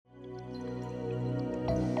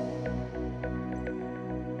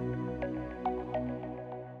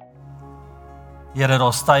Here,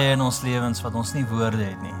 daar's tye in ons lewens wat ons nie woorde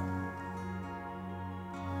het nie.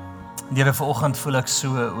 Here, vanoggend voel ek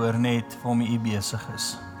so oor net waarmee U besig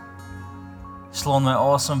is. Slaan my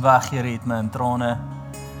asem weg, Here, het my in trane.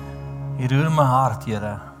 U roer my hart,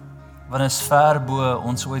 Here, want is ver bo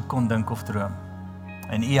ons ooit kon dink of droom.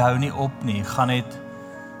 En U hou nie op nie, gaan net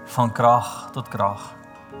van krag tot krag.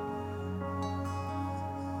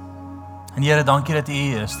 En Here, dankie dat U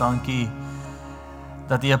is, dankie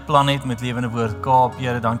dat U 'n plan het met Lewende Woord Kaap,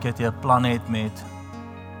 Here, dankie dat U 'n plan het met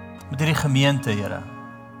hierdie gemeente, Here.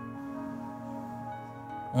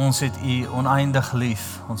 Ons het U oneindig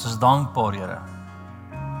lief, ons is dankbaar, Here.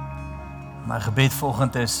 My gebed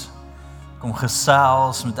vanoggend is, kom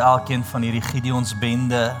gesels met elkeen van hierdie Gideons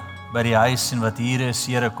bende by die huis en wat hier is,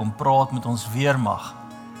 Here, kom praat met ons weermag.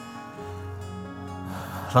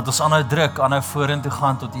 Laat ons aanhou druk, aanhou vorentoe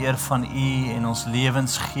gaan tot eer van U en ons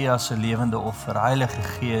lewens gee as 'n lewende offer. Heilige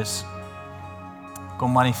Gees,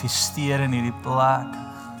 kom manifesteer in hierdie plek.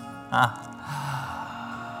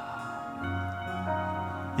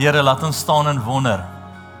 Here, laat ons staan in wonder.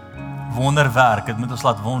 Wonderwerk, dit moet ons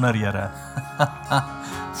laat wonder, Here.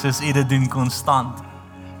 Soos U dit doen konstant.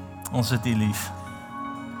 Ons het U lief.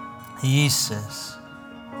 Jesus.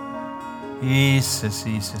 Jesus,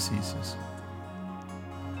 Jesus, Jesus.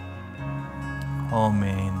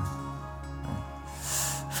 Amen.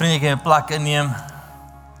 Vriende, ek kan 'n plek inneem.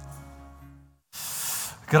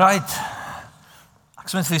 Great. Ek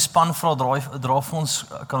sê met vir die span vra, dra vir ons,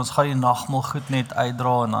 kan ons gou die nagmaal goed net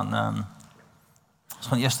uitdra en dan ons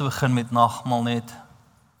gaan eers begin met nagmaal net.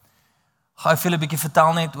 Ga ek vir julle 'n bietjie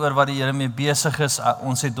vertel net oor wat die Here mee besig is.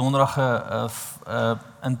 Ons het donderdag 'n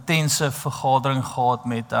intense vergadering gehad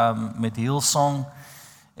met Hillsong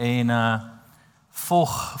en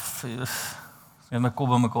my kop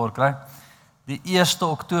bymekaar kry. Die 1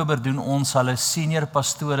 Oktober doen ons hulle senior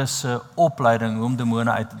pastore se opleiding hoe om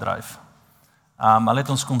demone uit te dryf. Hulle het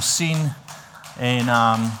ons kom sien en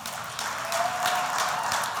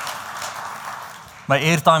my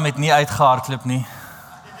airtime het nie uitgehardloop nie.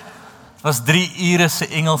 Het was 3 ure se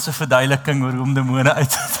Engelse verduideliking oor hoe om demone uit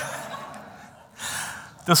te dryf.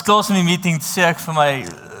 Dit was klaar in die meeting, toe sê ek vir my,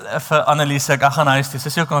 vir Annelies, ek gaan huis toe. Sy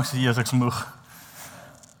sê ook nog, ek's moeg.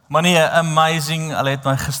 Maar nee, amazing, hulle het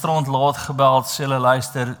my gisterond laat gebeld, sê hulle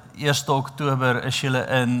luister, 1 Oktober is julle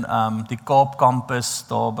in die Kaap kampus,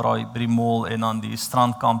 daar by die mall en dan die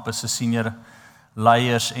Strand kampus, se senior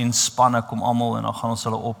leiers en spanne kom almal en dan gaan ons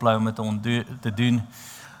hulle oplei om dit te doen.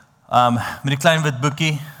 Met die klein wit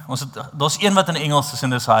boekie, daar's een wat in Engels is en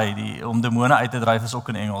dis hy, om demone uit te dryf is ook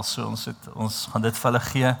in Engels, so ons gaan dit vir hulle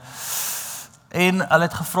gee. En hulle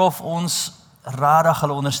het gevra of ons rarig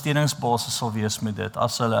hulle ondersteuningsbasis sal wees met dit.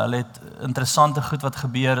 As hulle het interessante goed wat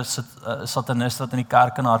gebeur, sataniste wat in die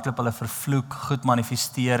kerk en hardloop, hulle vervloek, goed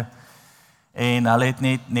manifesteer en hulle het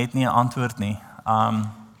net nie 'n antwoord nie.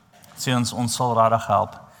 Sê ons sal rarig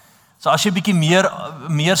help. So as jy bietjie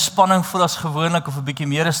meer spanning voel as gewoonlik of 'n bietjie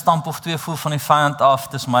meer 'n stamp of 2 voel van die vyand af,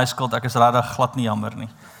 dis my skuld, ek is rarig glad nie jammer nie.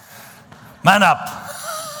 Man up.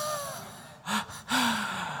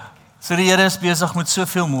 So die Here is besig met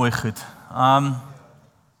soveel mooi goed.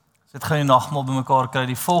 Dit gaan die nagmaal bymekaar kry.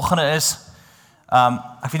 Die volgende is,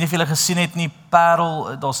 ek weet nie of julle gesien het nie,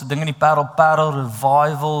 Parel, daar's 'n ding in die Parel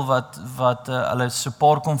Revival, wat hulle so 'n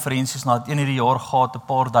paar konferensies na het een hierdie jaar gehad, 'n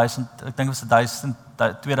paar duisend, ek dink dit was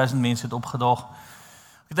 2000 mense het opgedaag.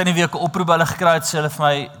 Ek het in die week 'n oproep hulle gekry, het sê hulle vir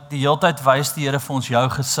my, die heeltyd wys die Here vir ons jou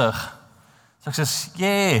gesig. So ek sê,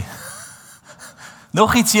 yeah,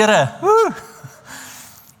 nog iets Here, woe!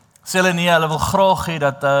 Sê hulle nie, hulle wil graag hê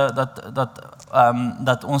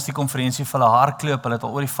dat ons die konferensie vir hulle hardloop, hulle het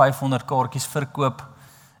al oor die 500 kaartjies verkoop,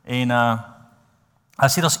 en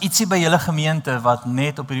as jy, daar's ietsie by julle gemeente, wat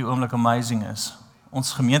net op hierdie oomblik amazing is.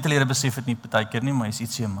 Ons gemeentelede besef het nie partykeer nie, maar is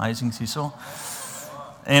ietsie amazing hierso.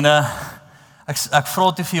 En ek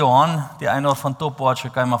vra toe vir Johan, die eienaar van Topwatch,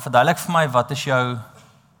 okay, maar verduidelik vir my, wat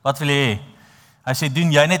wil jy hê? Hy sê,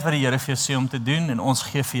 doen jy net wat die Here vir jou sê om te doen, en ons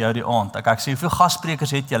gee vir jou die aand. Ek sê, hoeveel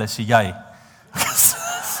gassprekers het julle? Sê jy.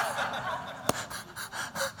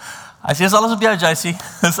 Hy sê, is alles op jou, JC?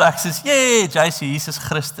 So ek sê, yay, JC, Jesus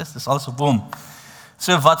Christus, dis alles op hom.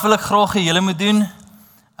 So wat wil ek graag hê julle moet doen?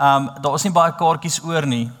 Daar is nie baie kaartjies oor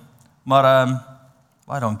nie, maar,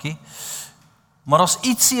 baie dankie. Maar daar's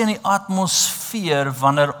ietsie in die atmosfeer,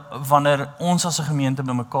 wanneer ons as 'n gemeente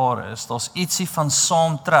bymekaar is, daar's ietsie van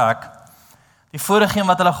saamtrek. Die vorige een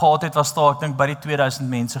wat hulle gehad het, was daar, ek dink by die 2000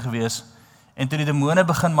 mense gewees, en toe die demone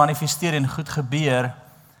begin manifesteer en goed gebeur,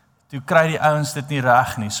 toe kry die ouens dit nie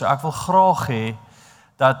reg nie. So ek wil graag hê,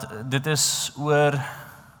 dat dit is oor,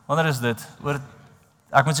 wanneer is dit?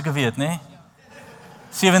 Ek moet seker weet, né?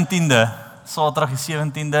 17de. Saterdag die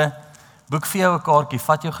 17de, boek vir jou 'n kaartjie,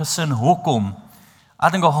 vat jou gesin, hoekom?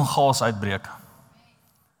 Ek dink daar gaan chaos uitbreek.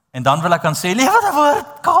 En dan wil ek kan sê, lewe die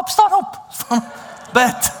woord, Kaap, staan op,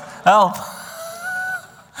 bid, help.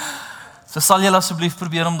 So sal jy asseblief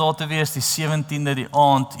probeer om daar te wees, die 17de die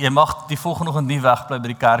aand. Jy mag die volgende oggend nie wegbly by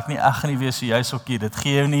die kerk nie, ek gaan nie wees so jy's ook hier, dit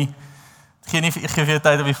gee jou nie, gee vir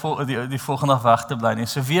tyd om die volgende dag weg te bly nie.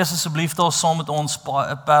 So wees asseblief daar saam met ons,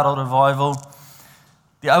 Parel Revival.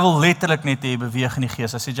 Die ou wil letterlik net hê beweeg in die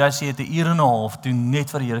gees. As jy sê jy het 'n uur en 'n half, doen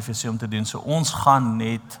net wat die Here vir jou sê om te doen. So ons gaan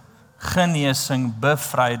net genesing,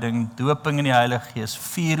 bevryding, doping in die Heilige Gees,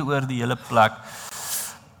 vuur oor die hele plek.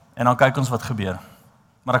 En dan kyk ons wat gebeur.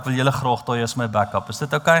 Maar ek wil julle graag daai as my backup. Is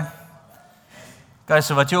dit okay? Okay,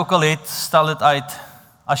 so wat jy ook al het, stel dit uit.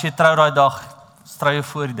 As jy trou daai dag, stry jy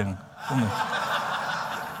voor die ding. Kom nie.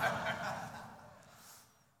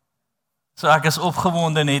 So ek is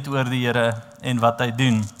opgewonde net oor die Here en wat hy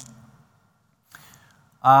doen.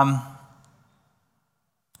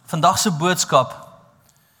 Vandag se boodskap.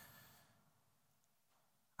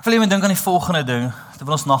 Ek wil net dink aan die volgende ding. Dit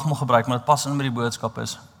wil ons nagmaal gebruik, maar dit pas in met die boodskap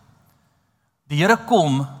is. Die Here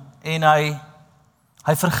kom en hy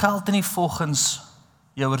vergeld nie volgens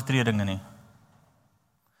jou oortredinge nie.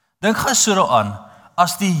 Dink gou so daaraan.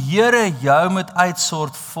 As die Here jou moet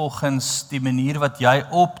uitsort volgens die manier wat jy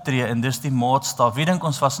optree en dis die maatstaf, wie dink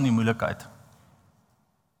ons was in die moeilikheid?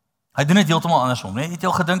 Hy doen dit heeltemal andersom, né? Het jy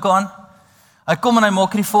al gedink aan? Hy kom en hy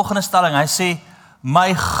maak die volgende stelling. Hy sê,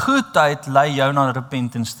 my goedheid lei jou na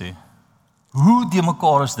repentance toe. Hoe die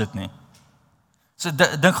mekaar is dit nie? So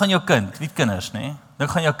dink aan jou kind, wie het kinders, né?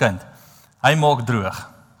 Dink aan jou kind. Hy maak droog.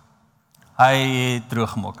 Hy het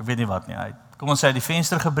droog gemaak, ek weet nie wat nie. Kom ons sê, hy het die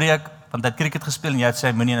venster gebreek, want hy het cricket gespeel en jy het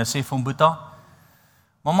sê, moenie, en hy sê vir hom, Boeta,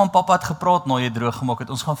 mamma en papa het gepraat, nou jy droog gemaak het,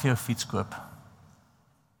 ons gaan vir jou fiets koop.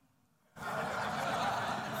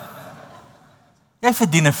 Jy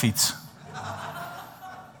verdien 'n fiets.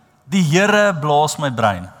 Die Here blaas my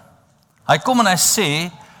brein. Hy kom en hy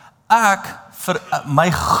sê,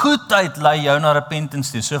 my goedheid lei jou na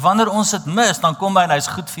repentance toe. So wanneer ons dit mis, dan kom hy en hy's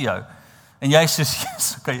goed vir jou. En jy sê,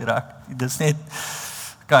 yes, okay, raak. Dis net,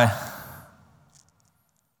 okay.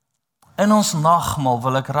 In ons nagmaal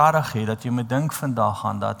wil ek regtig hê dat jy moet dink vandag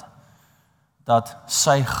aan dat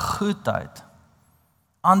sy goedheid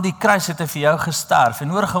aan die kruis het hy vir jou gesterf. En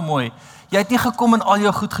hoor gou mooi, jy het nie gekom en al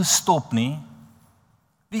jou goed gestop nie.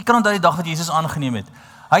 Wie kan onthou die dag wat Jesus aangeneem het?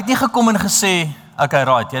 Hy het nie gekom en gesê, okay,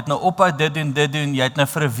 right, jy het nou ophou dit doen, jy het nou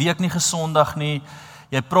vir 'n week nie gesondig nie,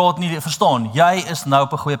 jy praat nie, verstaan, jy is nou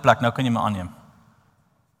op 'n goeie plek, nou kan jy my aanneem.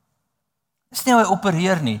 Dis nie hoe hy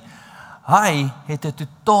opereer nie. Hy het 'n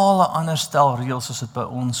totale ander stel reëls as dit by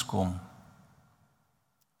ons kom.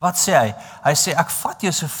 Wat sê hy? Hy sê, ek vat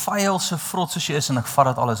jou so vuil, so vrot soos jy is en ek vat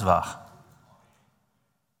dit alles weg.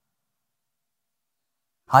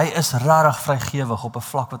 Hy is regtig vrygewig op 'n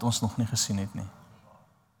vlak wat ons nog nie gesien het nie.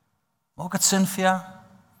 Maak dit sin vir jou?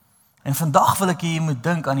 En vandag wil ek hê jy moet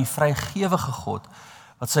dink aan die vrygewige God,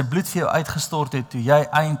 wat sy bloed vir jou uitgestort het, toe jy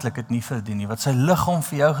eintlik dit nie verdien nie, wat sy liggaam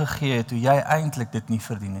vir jou gegee het, toe jy eintlik dit nie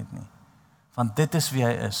verdien het nie. Want dit is wie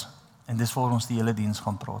hy is, en dis waar ons die hele diens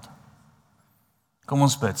gaan praat. Kom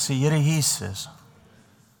ons bid, sê Here Jesus,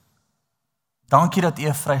 dankie dat U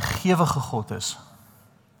 'n vrygewige God is,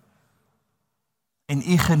 en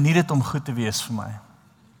U geniet dit om goed te wees vir my.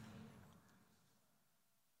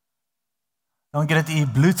 Dankie dat U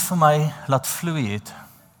bloed vir my laat vloei het,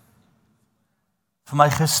 vir my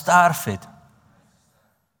gesterf het,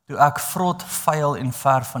 toe ek vrot, vuil en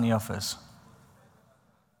ver van U af is.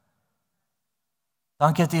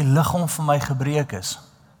 Dankie dat U liggaam vir my gebreek is,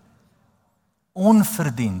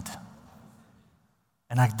 onverdiend,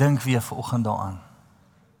 en ek dink weer vanoggend daaraan.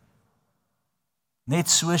 Net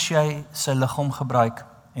soos jy sy liggaam gebruik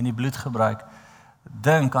en die bloed gebruik,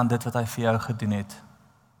 dink aan dit wat hy vir jou gedoen het.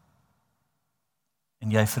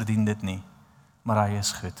 En jy verdien dit nie, maar hy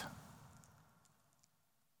is goed.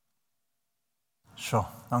 So,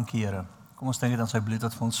 dankie Here. Kom ons dink net aan sy bloed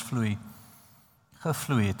wat vir ons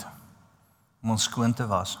gevloei het, om ons skoon te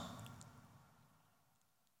was.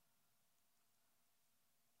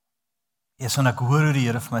 Eers en ek hoor hoe die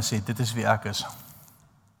Here vir my sê, dit is wie ek is.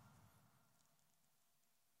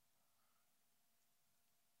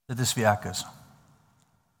 Dit is wie ek is.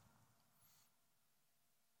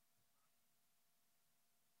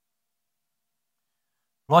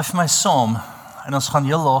 Blaai vir my saam, en ons gaan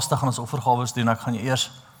heel laaste gaan ons offergawes doen. Ek gaan jy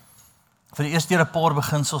eers, vir die eerste keer 'n paar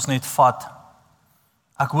beginsels net vat.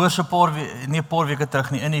 Ek hoor so 'n paar weke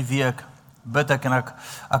terug nie, in die week, bid ek en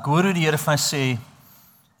ek hoor hoe die Here vir my sê,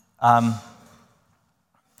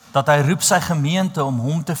 dat hy roep sy gemeente om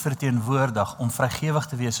hom te verteenwoordig, om vrygewig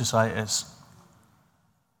te wees soos hy is.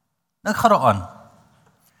 Nou gaan daaraan.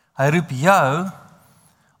 Hy roep jou,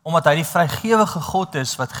 omdat hy die vrygewige God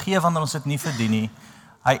is, wat gee wanneer ons dit nie verdien nie.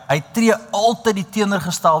 Hy tree altyd die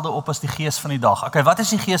teenoorgestelde op as die gees van die dag. Okay, wat is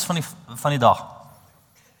die gees van die dag?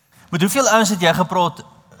 Met hoeveel ouens het jy gepraat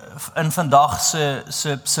in vandag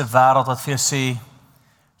se wêreld wat vir jou sê,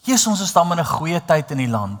 Jesus, ons is dan in 'n goeie tyd in die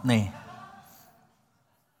land, nee.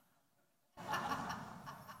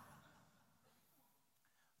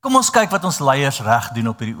 Kom ons kyk wat ons leiers reg doen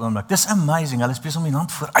op hierdie oomblik. Dis amazing, hulle is besig om die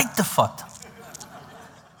land vooruit te vat.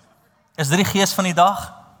 Is dit die gees van die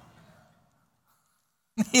dag?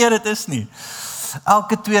 Nee, dit is nie.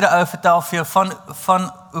 Elke tweede ou vertel vir jou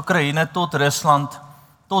van Oekraïne tot Rusland,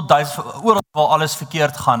 tot Duitsland, oral waar alles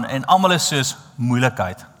verkeerd gaan en almal is soos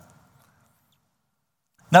moeilikheid.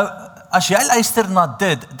 Nou, as jy luister na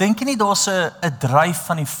dit, dink jy nie daar's 'n dryf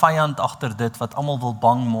van die vyand agter dit wat almal wil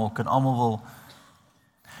bang maak en almal wil.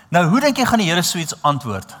 Nou, hoe dink jy gaan die Here so iets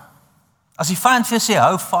antwoord? As die vyand vir jou sê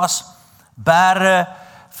hou vas, bære,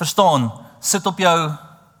 verstaan, sit op jou.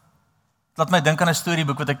 Laat my dink aan 'n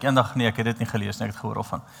storieboek wat ek eendag, nee, ek het dit nie gelees nie, ek het gehoor of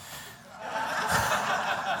van.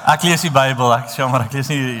 Ek lees die Bybel, ek lees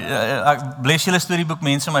nie, ek bless julle storieboek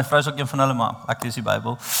mense, my vrou is ook een van hulle, maar ek lees die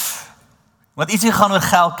Bybel. Want ietsie gaan oor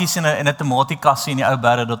geldjies en 'n tomatiekassie in die ou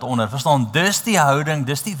berre dort onder. Verstaan, dis die houding,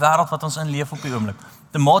 dis die wêreld wat ons inleef op die oomblik.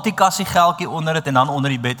 Tomatiekassie, geldjie onder dit en dan onder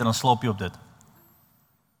die bed en dan slaap jy op dit.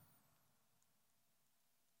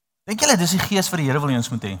 Dink julle dis die gees wat die Here wil hê ons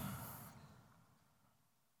moet hê?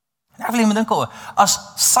 Ek wil net dink oor, as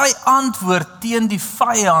sy antwoord teen die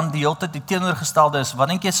vyand die hele tyd die teenoorgestelde is, wat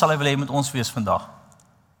dink jy sal hy wil hê met ons wees vandag?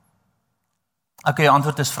 Okay, die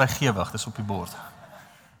antwoord is vrygewig, dis op die bord.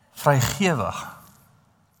 Vrygewig.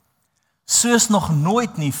 Soos nog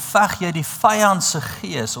nooit nie veg jy die vyand se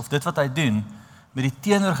gees of dit wat hy doen met die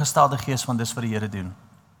teenoorgestelde gees van dis wat die Here doen.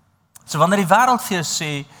 So wanneer die wêreld vir jou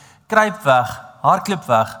sê kruip weg, hardloop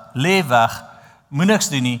weg, lê weg, moet niks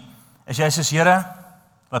doen nie, is jy soos Here,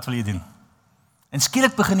 wat wil jy doen? En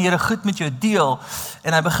skielik begin die Here goed met jou deel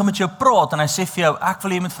en hy begin met jou praat en hy sê vir jou, ek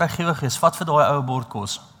wil jy moet vrygewig wees, vat vir daai ou bord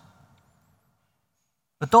kos.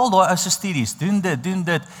 Betaal daai ou se studies, doen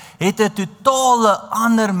dit, het 'n totale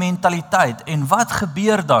ander mentaliteit. En wat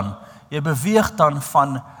gebeur dan? Jy beweeg dan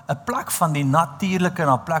van 'n plek van die natuurlike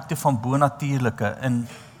na 'n plek toe van bonatuurlike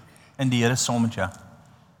in die Here saam met jou.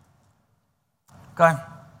 Okay.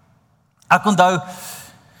 Ek onthou,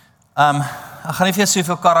 ek gaan nie vir jou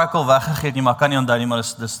soveel karre ek al weggegee het nie, maar ek kan nie onthou nie, maar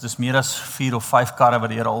dis meer as 4 of 5 karre wat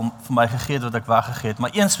die Here al vir my gegee het wat ek weggegee het.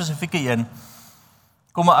 Maar een spesifieke een,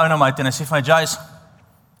 kom 'n ou na my toe en hy sê vir my, Jace,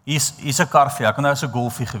 hier's 'n kar vir jou. Ek onthou is 'n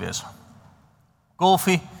Golfie gewees.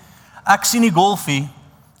 Golfie. Ek sien die Golfie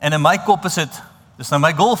en in my kop is dit, dis nou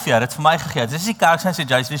my Golfie, dit vir my gegee. Dis die kerk sê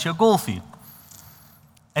Jace, dis jou Golfie.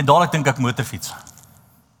 En dadelik dink ek motorfiets.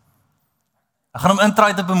 Ek gaan hom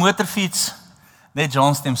intry op 'n motorfiets, net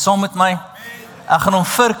John stem saam met my. Ek gaan hom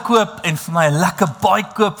verkoop en vir my 'n lekker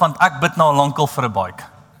bike koop, want ek bid nou al lankal vir 'n bike.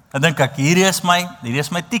 Dan dink ek, hierdie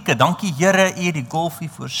is my ticket. Dankie Here, U het die Golfie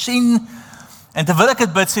voorsien. En terwyl ek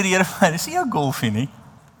dit bid, sê die Here vir my, dis nie jou Golfie nie.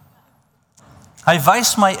 Hy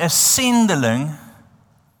wys my 'n sendeling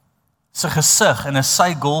se gesig en 'n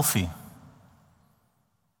sy Golfie.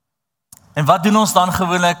 En wat doen ons dan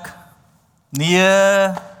gewoonlik?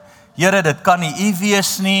 Nee, Here, dit kan nie U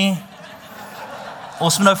wees nie.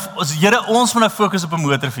 Ons moet nou fokus op 'n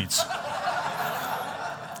motorfiets.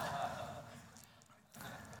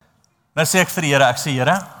 Nou sê ek vir die Here, ek sê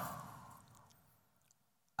Here,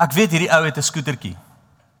 ek weet hierdie ou het 'n skootertjie.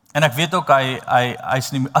 En ek weet ook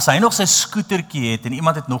hy's nie, as hy nog sy skootertjie het en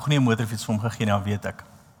iemand het nog nie 'n motorfiets vir hom gegee nie, dan weet ek.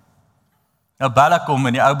 Nou bel ek hom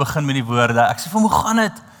en die ou begin met die woorde. Ek sê vir hom, hoe gaan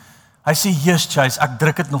dit? Hy sê, "Yes, Chase, ek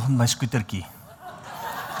druk dit nog met my skootertjie."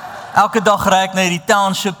 Elke dag ry ek na die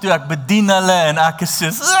township toe, ek bedien hulle en ek is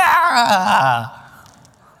soos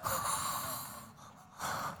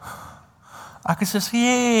ek is soos,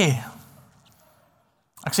 "Jee."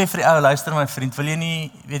 Ek sê vir die ou, luister my vriend, wil jy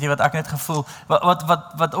nie, weet jy wat ek net gevoel,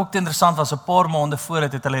 wat ook interessant was, 'n paar maande voor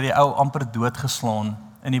het hulle die ou amper doodgeslaan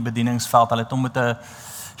in die bedieningsveld. Hulle het hom met 'n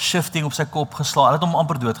shifting op sy kop geslaan. Hulle het hom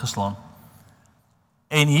amper doodgeslaan.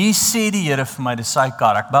 En hier sê die Here vir my, dis sy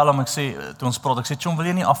kar. Ek bel hom, ek sê, toe ons praat, ek sê, "Chom, wil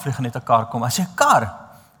jy nie afvlieg en net 'n kar kom?" Hy sê, "Kar?"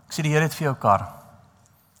 Ek sê, "Die Here het vir jou kar."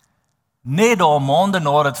 Net daar maande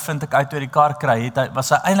na dit vind ek uit toe die kar kry, was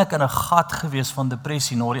hy eintlik in 'n gat gewees van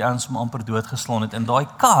depressie na die ouens hom amper doodgeslaan het. En daai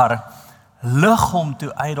kar lig hom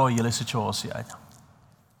toe uit daai hele situasie uit.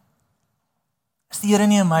 Is die Here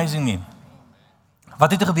nie amazing nie?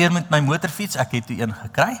 Wat het gebeur met my motorfiets? Ek het toe een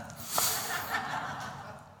gekry.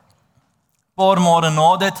 Paar maande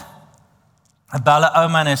na dit, bel 'n ou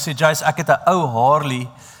man en sê, "Jace, ek het 'n ou Harley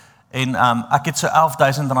En ek het so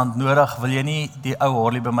R11.000 nodig, wil jy nie die ou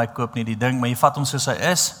Harley by my koop nie, die ding, maar jy vat hom soos hy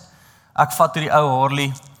is. Ek vat toe die ou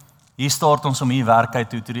Harley, hier start ons om hier werk uit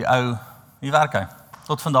toe die ou, hier werk hy.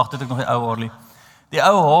 Tot vandag het ek nog die ou Harley. Die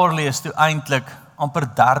ou Harley is toe eintlik amper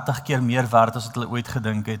 30 keer meer werd as wat hulle ooit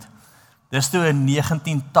gedink het. Dis toe 'n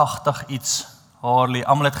 1980 iets Harley,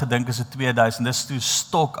 almal het gedink is 'n 2000, dis toe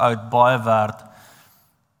stok oud, baie werd.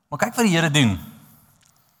 Maar kyk wat die Here doen.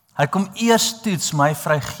 Hy kom eers toets my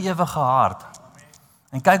vrygewige hart.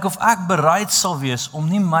 En kyk of ek bereid sal wees om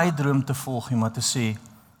nie my droom te volg nie, maar te sê,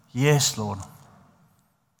 yes Lord.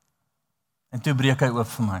 En toe breek hy oop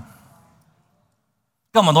vir my.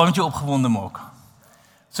 Kom maar, daai moet jy opgewonde maak.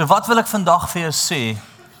 So wat wil ek vandag vir jou sê,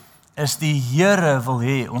 is die Here wil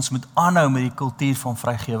hê, ons moet aanhou met die kultuur van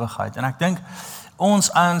vrygewigheid. En ek dink,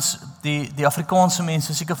 ons ouens, die Afrikaanse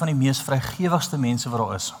mense, is seker van die mees vrygewigste mense wat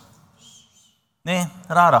daar is. Nee,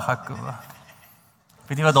 rarig, ek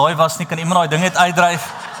weet nie wat daai was nie, kan iemand daai ding net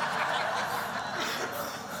uitdryf?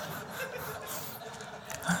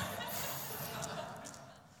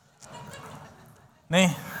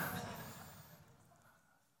 Nee,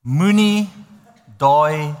 moenie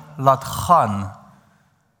daai laat gaan,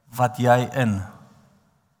 wat jy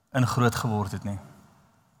in groot geword het nie.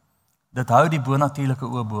 Dit hou die bonatuurlike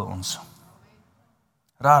oë bo ons.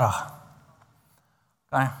 Rarig.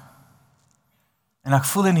 Okay. En ek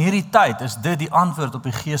voel in hierdie tyd is dit die antwoord op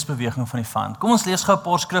die geesbeweging van die vyand. Kom ons lees gou 'n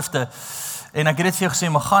paar skrifte en ek het dit vir jou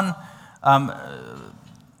gesê, maar gaan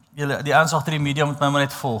julle die ouens agter die media moet my maar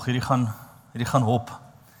net volg. Hierdie gaan hop.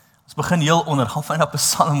 Ons begin heel onder, gaan vind op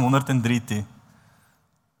Psalm 103 toe.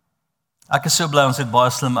 Ek is so bly ons het baie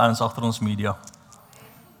slim ouens agter ons media.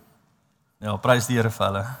 Ja, prys die Here vir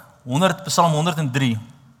hulle. Psalm 103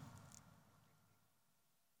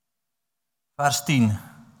 vers 10.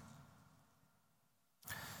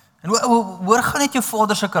 En hoor gaan net jou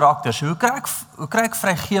vader se karakter. So, hoe kry ek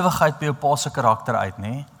vrygewigheid by jou pa se karakter uit,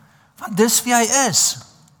 nê? Want dis wie hy is.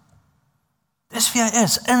 Dis wie hy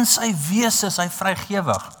is. In sy wese is hy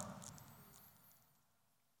vrygewig.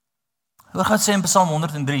 Hoor gaan sê in Psalm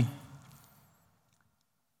 103.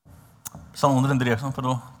 Psalm 103, ek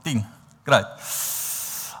bedoel 10. Great.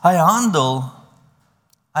 Hy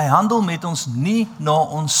handel met ons nie na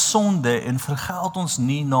ons sonde en vergeld ons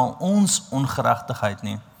nie na ons ongeregtigheid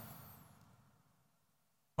nie.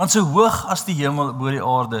 Want so hoog as die hemel bo die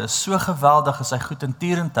aarde is, so geweldig is sy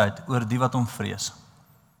goedertierenheid oor die wat hom vrees.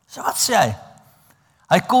 So wat sê hy?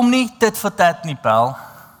 Hy kom nie tit vir tat nie, pel.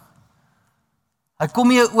 Hy kom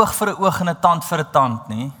nie 'n oog vir 'n oog en 'n tand vir 'n tand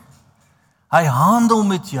nie. Hy handel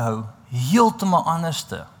met jou heeltemal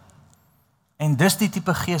anderste. En dis die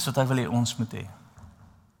tipe gees wat hy wil hê ons moet hê.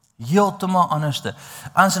 Heeltemal anderste.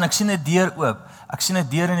 Anders en ek sien 'n deur oop. Ek sien 'n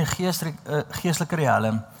deur in die geestelike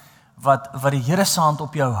riem wat die Here se hand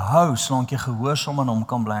op jou hou, solank jy gehoorsaam aan hom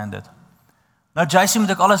kan bly in dit. Nou JC, moet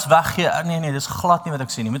ek alles weggee? Nee, dis glad nie wat ek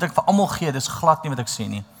sê nie. Moet ek vir almal gee? Dis glad nie wat ek sê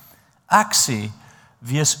nie. Ek sê,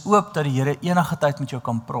 wees oop dat die Here enige tyd met jou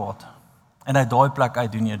kan praat. En uit daai plek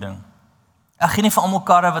uit doen jy ding. Ek gee nie vir almal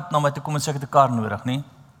karre wat na my toe kom en sê ek het 'n kar nodig nie.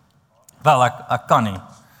 Wel, ek kan nie.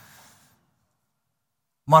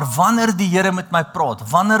 Maar wanneer die Here met my praat,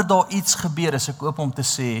 wanneer daar iets gebeur, is ek oop om te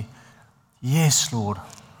sê, yes Lord,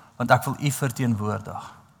 want ek wil U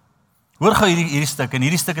verteenwoordig. Hoor gou hierdie stuk, en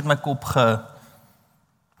hierdie stuk het my kop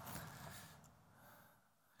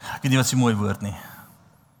ek weet nie wat is 'n mooi woord nie.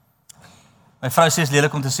 My vrou sê is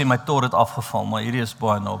lelik om te sê my tor het afgeval, maar hierdie is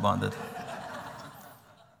baie naby aan dit.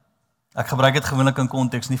 Ek gebruik dit gewoonlik in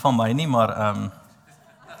konteks nie van my nie, maar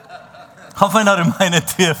gaan vind na Romeine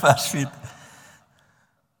 2 vers 4.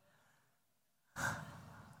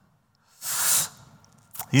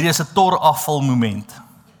 Hierdie is 'n tor afval moment.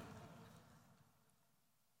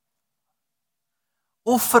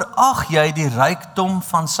 Of verag jy die rykdom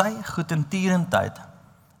van sy goedertierenheid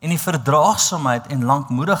en die verdraagsaamheid en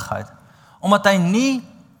lankmoedigheid, omdat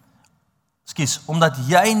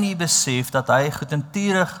jy nie besef dat hy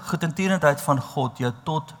goedertierenheid van God jou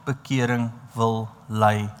tot bekering wil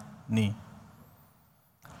lei nie.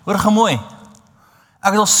 Hoor gemooi.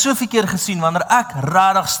 Ek het al soveel keer gesien wanneer ek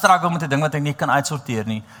regtig struggle met 'n ding wat ek nie kan uitsorteer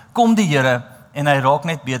nie, kom die Here en hy raak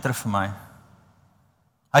net beter vir my.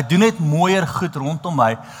 Hy doen net mooier goed rondom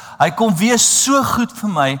my. Hy kom wees so goed vir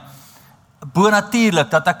my, bonatuurlik,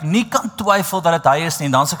 dat ek nie kan twyfel dat dit hy is nie,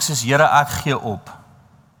 en dan sê ek soos, Here, ek gee op.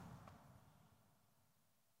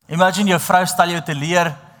 Imagine jou vrou stel jou te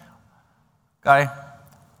leer, okay,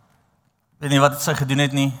 weet nie wat sy gedoen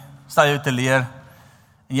het nie, stel jou te leer,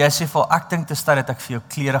 en jy sê vir, ek dink te stel dat ek vir jou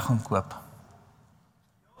klere gaan koop.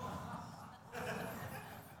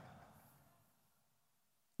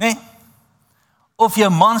 Nee, Of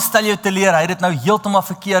jou man stel jou teleur, hy het dit nou heeltemal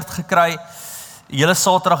verkeerd gekry. Julle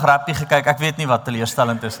Saterdag rappie gekyk, ek weet nie wat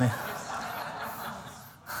teleurstellend is nie.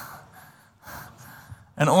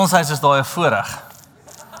 In ons huis is daar 'n voorreg.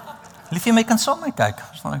 Liefie, my kan saam met my kyk.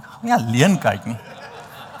 Verstaan ek? Ja, alleen kyk nie.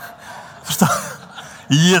 Verstaan?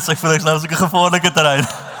 Yes, ek voel ek nou so 'n gevaarlike terrein.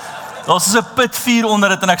 Daar's so 'n pitvuur onder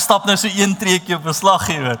dit en ek stap nou so een treetjie op 'n slag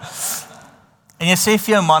hier hoor. En jy sê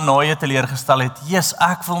vir jou man na jy teleurgestel het, "Jesus,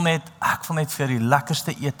 ek wil net vir die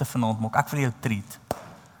lekkerste ete vanaand maak. Ek wil jou treat."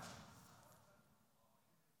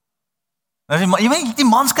 Nou jy weet die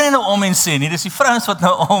mans kan nie nou amen sê nie, dis die vrouens wat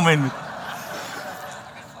nou amen moet.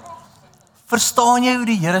 Verstaan jy hoe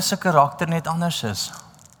die Here se karakter net anders is?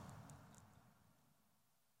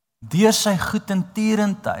 Deur sy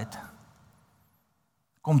goedentierendheid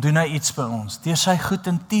kom doen hy iets by ons. Deur sy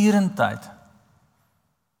goedentierendheid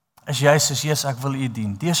is jy sê, "Jesus, ek wil U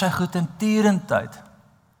dien." Deur sy goedentierendheid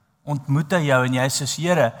ontmoet hy jou en jy sê,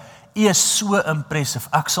 "Here, U is so impressive.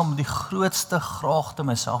 Ek sal met die grootste graagte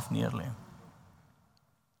myself neerlê."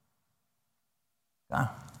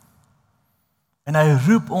 Ja. En hy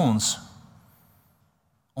roep ons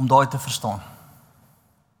om daai te verstaan.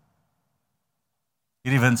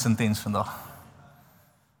 Hierdie wind is intens vandag.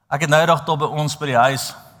 Ek het nou eendag tot by ons by die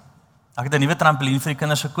huis. Ek het 'n nuwe trampolien vir die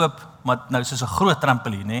kinders gekoop, maar nou soos 'n groot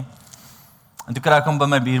trampolien, hè. En toe kry ek hom by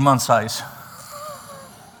my buurman se huis.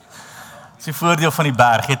 Dis die voordeel van die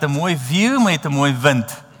berg. Jy het 'n mooi view, maar jy het 'n mooi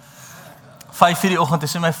wind. 5:00 die oggend,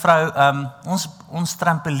 sê my vrou, ons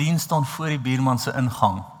trampolien staan voor die buurman se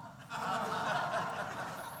ingang.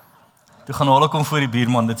 Toe gaan hulle kom voor die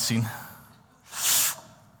buurman dit sien.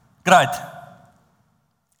 Great.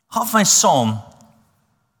 Gaan my saam.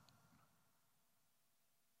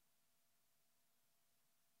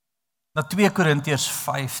 Na 2 Korintiërs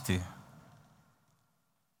 5 toe.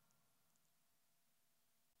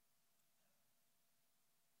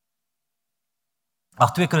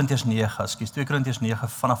 Ag 2 Korintiërs 9, ekskuus, 2 Korintiërs 9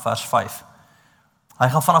 vanaf vers 5. Hy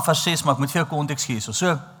gaan vanaf vers 6, maar ek moet vir jou konteks gee hierso.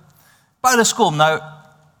 So Paulus kom nou,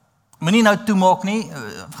 moenie nou toemaak nie.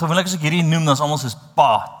 Gewoonlik as ek hierdie noem, dan is almal soos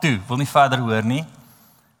pa, toe, wil nie verder hoor nie.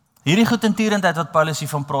 Hierdie goedentierendheid wat Paulus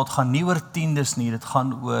hiervan praat, gaan nie oor tiendes nie, dit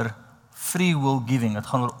gaan oor free will giving, dit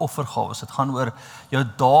gaan oor offergawes, dit gaan oor jou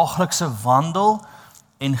daaglikse wandel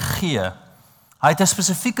en gee. Hy het 'n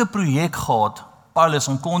spesifieke projek gehad, Paulus,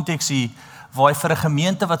 in konteks hier, waar hy vir 'n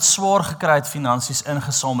gemeente wat swaar gekry het finansies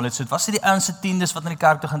ingesamel het. So dit was nie die ouens se tiendes wat na die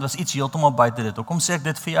kerk toe gaan, dit was iets heeltemal buite dit. Hoekom sê ek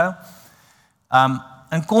dit vir jou?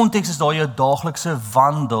 In konteks is daar jou daaglikse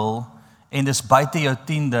wandel en dis buite jou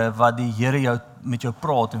tiende wat die Here jou met jou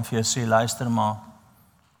praat en vir jou sê, luister maar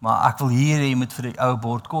ek wil hier hê jy moet vir die ou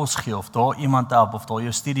bord kos gee of daar iemand help of daar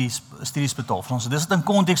jou studies betaal. So dis wat in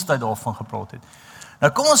konteks tyd daarvan gepraat het.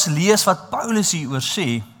 Nou kom ons lees wat Paulus hier oor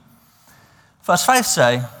sê. Vers 5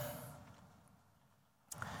 sê,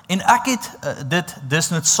 en ek het dit dus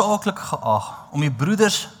noodsaaklik geag om die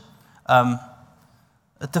broeders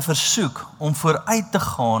te versoek om vooruit te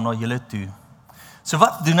gaan na julle toe. So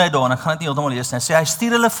wat doen hy daar? En ek gaan dit nie heeltemal lees nie. Hy sê hy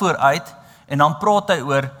stuur hulle vooruit en dan praat hy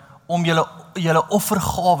oor om julle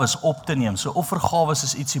offergawes op te neem. So offergawes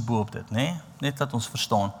is ietsie bo op dit, né? Net dat ons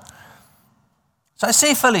verstaan. So hy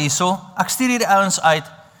sê vir hulle hierso, ek stuur hierdie ouens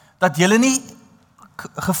uit dat julle nie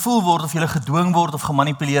gevoel word of julle gedwing word of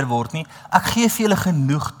gemanipuleer word nie. Ek gee vir julle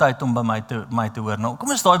genoeg tyd om by my te hoor. Nou,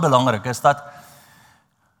 kom is daai belangrik is dat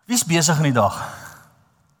wie's besig in die dag?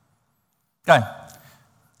 Kyk.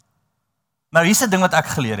 Nou hier's 'n ding wat ek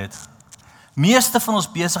geleer het. Meeste van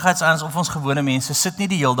ons besigheidsouens of ons gewone mense sit nie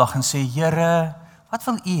die hele dag en sê, Here, wat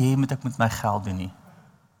wil U hê moet ek met my geld doen nie?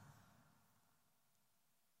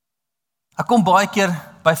 Ek kom baie keer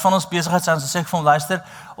by van ons besigheidsouens en sê ek vir hom, luister,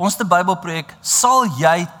 ons te Bybelprojek, sal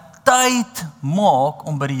jy tyd maak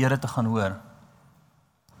om by die Here te gaan hoor?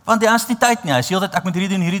 Want die is nie tyd nie, hy sê heeltyd ek moet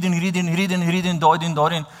hierdie doen, daai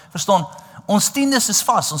doen. Verstaan, ons tiendes is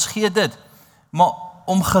vas, ons gee dit. Maar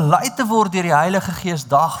om gelei te word deur die Heilige Gees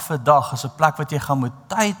dag vir dag is 'n plek wat jy gaan moet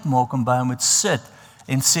tyd maak en by hom moet sit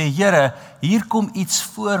en sê, Here, hier kom iets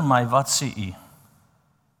voor my, wat sê U?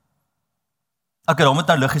 Okay, dan moet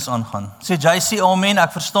nou liggies aangaan. Sê JC, amen,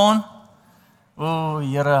 ek verstaan. O,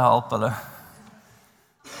 Here, help hulle.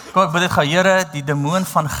 Kom ek bid dit gou, Here, die demoon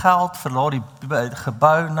van geld verlaat die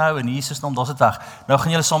gebou nou in Jesus naam, daar's dit weg. Nou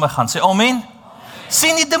gaan julle saam met my gaan. Sê amen.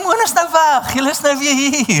 Sien, die demoon is nou weg. Julle is nou weer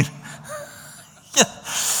hier. Ja.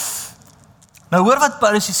 Nou hoor wat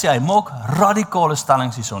Paulus sê, hy maak radikale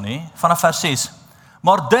stellings hierson, hè, vanaf vers 6.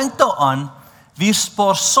 Maar dink daaraan, wie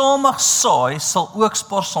spaarsamig saai, sal ook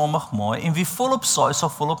spaarsamig maai, en wie volop saai, sal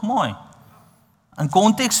volop maai. In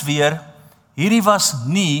konteks weer, hierdie was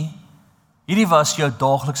jou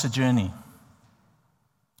daaglikse journey.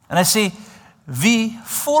 En hy sê, wie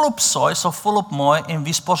volop saai, sal volop maai, en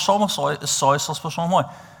wie spaarsamig saai, sal spaarsamig maai.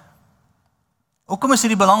 Hoekom is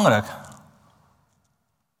hierdie belangrik?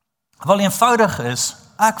 Wel eenvoudig is,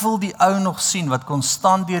 ek wil die ou nog sien wat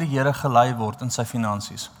konstant deur die Here gelei word in sy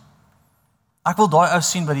finansies. Ek wil daai ou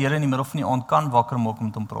sien wat die Here in die middel van die aand kan wakker maak om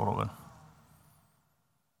met hom praat oor.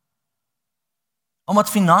 Omdat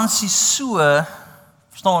finansies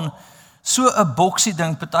verstaan, so 'n boksie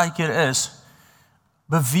ding partykeer is,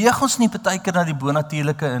 beweeg ons nie partykeer na die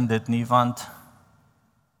bonatuurlike in dit nie, want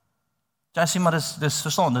jy sê maar dis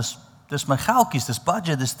verstaan, dis my geldjies, dis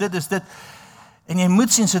budget, dis dit. En jy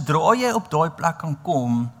moet sien, sodra jy op daai plek kan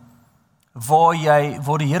kom, waar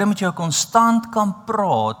die Here met jou konstant kan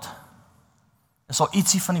praat, is al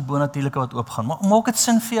ietsie van die bonatuurlike wat oopgaan. Maak dit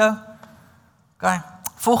sin vir jou? Okay,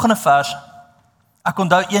 volgende vers. Ek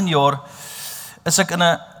onthou 1 jaar, is ek in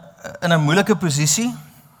 'n moeilike posisie.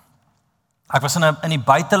 Ek was in die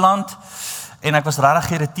buiteland, en ek was regtig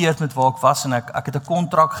geïrriteerd met waar ek was, en ek het 'n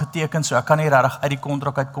kontrak geteken, so ek kan nie regtig uit die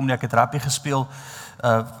kontrak uitkom nie. Ek het rugby gespeel,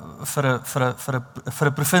 vir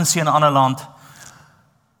 'n provinsie in 'n ander land.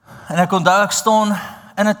 En ek onthou ek staan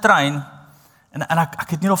in 'n trein en ek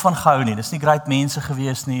het nie daarvan gehou nie. Dis nie great mense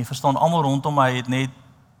gewees nie. Verstaan, almal rondom my het net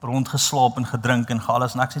rondgeslaap en gedrink en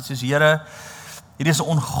alles, en ek sê soos, Here, hierdie is 'n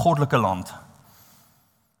ongoddelike land.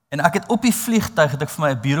 En ek het op die vliegtuig het ek vir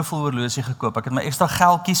my 'n beautiful horlosie gekoop. Ek het my ekstra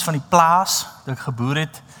geldjies van die plaas wat ek geboer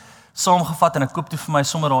het saamgevat, en ek koop toe vir my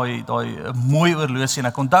sommer daai mooi horlosie, en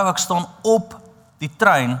ek onthou ek staan op die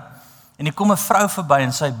trein, en hier kom 'n vrou verby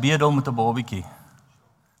en sy bedel met 'n babietjie.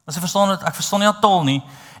 Maar sy verstaan dit, ek verstaan nie haar taal nie,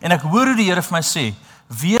 en ek hoor hoe die Here vir my sê,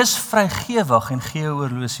 wees vrygewig en gee 'n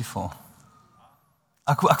horlosie vir haar.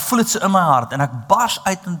 Ek voel dit so in my hart, en ek bars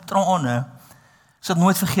uit in trane. Ek sal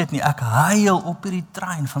nooit vergeet nie, ek huil op hierdie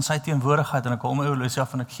trein van sy teenwoordigheid, en ek haal my horlosie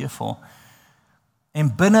af en ek gee vir haar.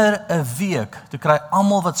 En binne 'n week, toe kry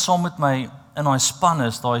almal wat saam met my in daai span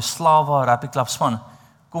is, daai Slava Rugby Club span,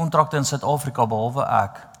 kontrakte in Suid-Afrika behalwe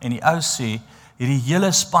ek. En die ou sê, hierdie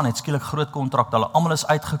hele span het skielik groot kontrakte, hulle almal is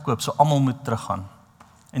uitgekoop, so almal moet teruggaan.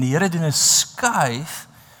 En die Here doen 'n skuif,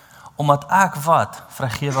 omdat ek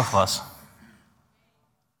vrygewig was.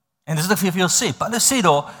 En dis wat ek vir jou sê, Paulus sê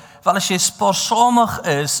daar, wel as jy spaarsamig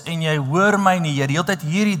is, en jy hoor my nie, jy heeltyd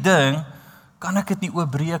hierdie ding, kan ek dit nie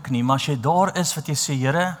oopbreek nie, maar as jy daar is wat jy sê,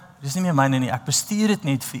 Here, dis nie meer myne nie, ek bestuur dit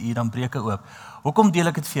net vir u, dan breek ek oop. Hoekom deel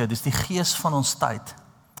ek dit vir jou? Dis die gees van ons tyd,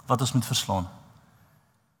 wat ons moet verslaan.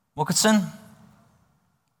 Maak dit sin?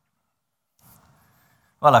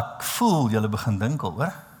 Wel, ek voel julle begin dink al,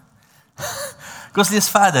 hoor. Kom ons lees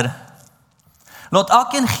verder. Laat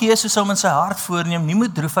elkeen gee soos hom in sy hart voorneem, nie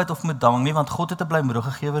met droefheid of met dwang nie, want God het 'n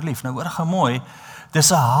blymoedige gewer lief. Nou hoor gou mooi,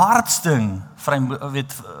 dis 'n hartsding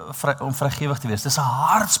om vrygewig te wees. Dis 'n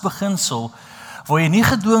hartsbeginsel waar jy nie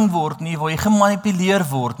gedwing word nie, waar jy gemanipuleer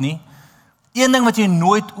word nie. Een ding wat jy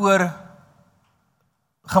nooit oor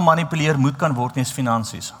gemanipuleer moet kan word nie, is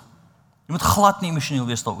finansies. Jy moet glad nie emosioneel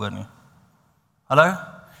wees daaroor nie. Hallo?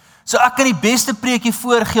 So ek kan die beste preekie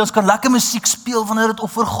voorgee, ons kan lekker musiek speel wanneer dit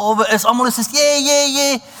offergawe is, almal is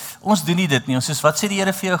jee. Ons doen nie dit nie, ons sê, wat sê die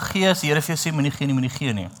Here vir jou gee, as die Here vir jou sê, moenie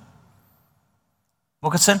gee nie.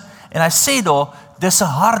 Maak dit sin? En hy sê daar, dis 'n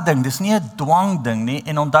hard ding, dis nie 'n dwang ding nie,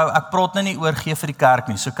 en onthou, ek praat nou nie oor gee vir die kerk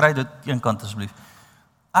nie, so kry dit een kant asseblief.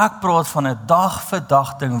 Ek praat van 'n dag vir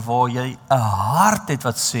dag ding, waar jy 'n hart het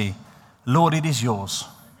wat sê, Lord, it is yours.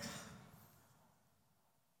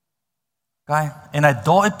 Okay? En uit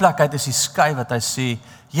daai plek uit is die skei wat hy sê,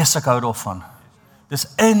 yes, ek hou daarvan. Dis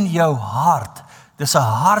in jou hart. Dis 'n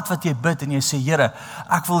hart wat jy bid en jy sê, Here,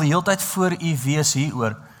 ek wil heeltyd voor u wees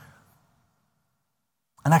hieroor.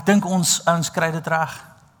 En ek dink ons ouens kry dit reg.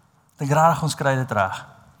 Ek dink regtig ons kry dit reg.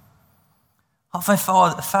 Gaan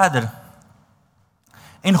verder.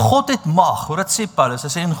 En God het mag, hoor wat sê Paulus, hy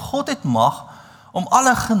sê, en God het mag om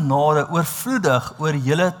alle genade oorvloedig oor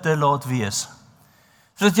julle te laat wees,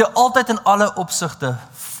 sodat jy altyd in alle opsigte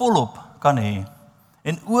volop kan hê,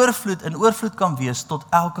 en oorvloed kan wees tot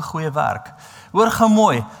elke goeie werk. Hoor gou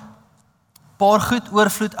mooi, paar goed,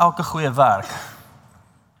 oorvloed elke goeie werk.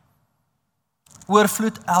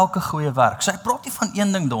 Oorvloed elke goeie werk. So hy praat nie van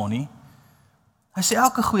een ding daar nie, hy sê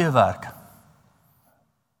elke goeie werk.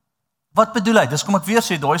 Wat bedoel hy? Dis kom ek weer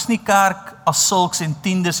sê, daar is nie kerk as sulks en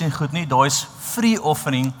tiendes en goed nie, daar is free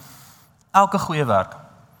offering, elke goeie werk.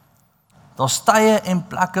 Daar's tye en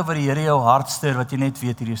plekke waar die Here jou hart stuur, wat jy net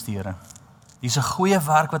weet, hier is die Here. Hier's 'n goeie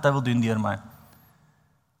werk wat hy wil doen deur my.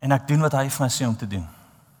 En ek doen wat hy vir my sê om te doen.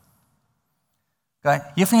 Okay,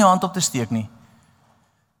 jy hoef nie jou hand op te steek nie.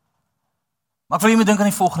 Maar ek wil jy moet dink aan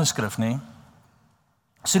die volgende skrif, nê?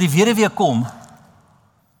 So die weduwee kom,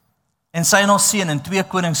 En sy en haar seun in 2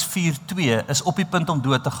 Konings 4:2 is op die punt om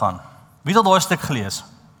dood te gaan. Wie het al daai stuk gelees?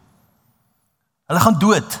 Hulle gaan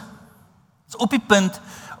dood. Is op die punt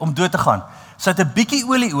om dood te gaan. Sy het 'n bietjie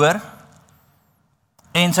olie oor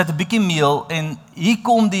en sy het 'n bietjie meel en hier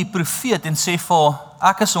kom die profeet en sê vir haar,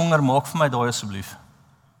 ek is honger, maak vir my daai asseblief.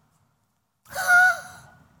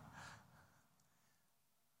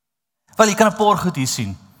 Wel, jy kan 'n paar goed hier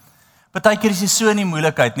sien. Partykeer is jy so in die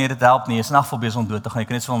moeilikheid, nee, dit help nie, jy is in elk geval besig om dood te gaan, jy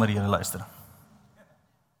kan net so na die Here luister.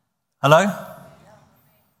 Hallo?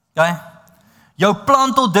 Ja? Jou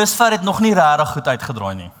plan tot dusver het nog nie regtig goed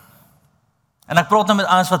uitgedraai nie. En ek praat nou met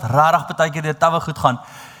ouens wat regtig partykeer deur tawe goed gaan.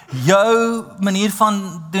 Jou manier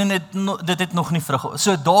van doen dit het nog nie vrug.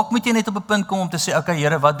 So dalk moet jy net op 'n punt kom om te sê, okay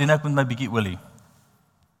Here, wat doen ek met my bietjie olie?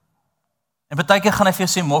 En partykeer gaan hy vir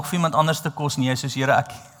jou sê, maak vir iemand anders te kos nie, jy sê Here,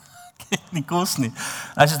 ek het nie kos nie.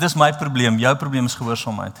 Hy sê dis my probleem, jou probleem is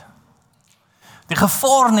gehoorsaamheid. Die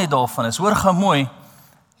gevaar net daarvan is, hoor gou mooi,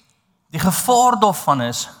 die gevaar daarvan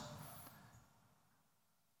is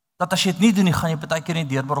dat as jy dit nie doen nie, gaan jy partykeer nie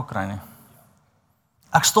deurbraak kry nie.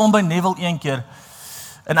 Ek staan by Neville een keer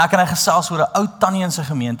en ek en hy gesels oor 'n ou tannie in sy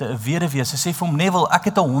gemeente, 'n weduwee. Sy sê vir hom, Neville, ek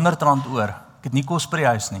het R100 oor. Ek het nie kos by die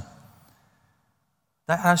huis nie.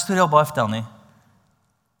 Daai storie al baie vertel nie.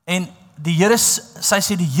 En die Here, sy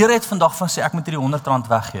sê die Here het vandag van sê ek moet hierdie R100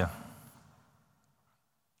 weggee.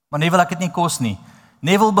 Maar Neville, ek het nie kos nie.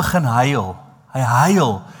 Neville begin huil. Hy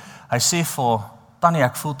huil. Hy sê vir tannie,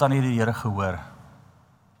 ek voel tannie die Here gehoor.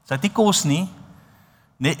 Sy het nie kos nie.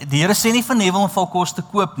 Nee, die Here sê nie vir Neville om vir kos te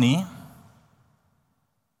koop nie.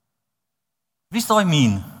 Wie is daai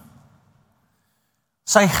mien?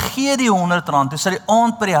 Sy gee die R100, toe sy die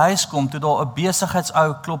aand by die huis kom, toe daar 'n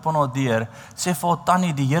besigheidsou klop aan haar deur, sê vir haar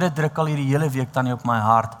tannie, die Here druk al hierdie hele week tannie op my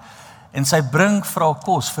hart. En sy bring vir haar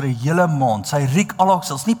kos vir 'n hele maand. Sy riek al haar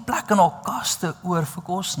selfs nie plek in haar kaste oor vir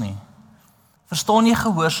kos nie. Verstaan jy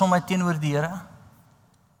gehoorsaamheid teenoor die Here?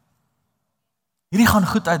 Hierdie gaan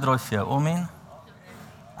goed uitdraai vir jou, amen.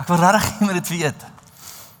 Ek wil regtig hê jy moet dit weet.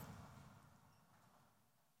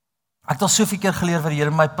 Ek het al soveel keer geleer wat die Here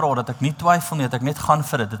met my praat, dat ek nie twyfel nie, dat ek net gaan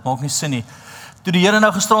vir dit maak nie sin nie. Toe die Here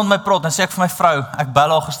nou gisterand met my praat, dan sê ek vir my vrou, ek bel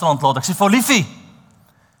haar gisterand laat, ek sê vir haar, liefie,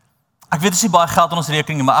 ek weet dis nie baie geld in ons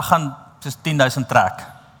rekening nie, maar ek gaan soos 10,000 trek.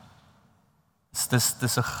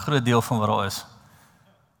 Dis 'n groot deel van wat daar is.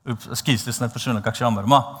 Oeps, ekskuus, dis net persoonlik, ek jammer,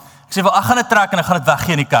 maar ek sê vir ek gaan dit trek en ek gaan dit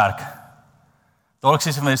weggee in die kerk. Dadelik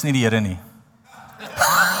sê sy vir my, dis nie die Here nie.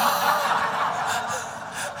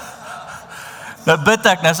 Nou bid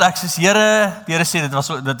ek, nou ek sê, Here, die Here sê,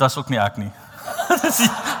 dit was ook nie ek nie.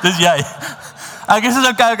 dis jy. Ek is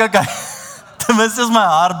okay. Ten minste is my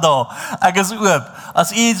hart daar. Ek is oop.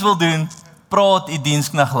 As u iets wil doen, praat u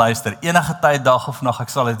diensknegt luister. Enige tyd, dag of nag, ek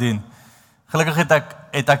sal dit doen. Gelukkig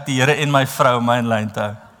het ek die Here en my vrou my in lyn te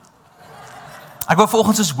hou. Ek wou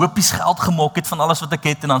vanoggend soos hoopies geld gemaak het van alles wat ek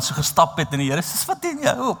het en dan so gestap het en die Here sê, wat doen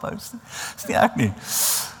jy? Dis nie ek nie.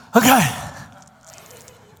 Okay.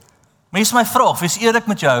 Maar hier is my vraag, wees eerlik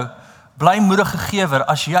met jou, blymoedige gewer,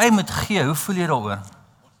 as jy moet gee, hoe voel jy daaroor?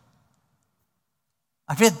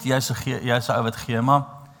 Ek weet, jy is 'n ou wat gee, maar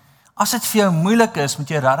as dit vir jou moeilik is, moet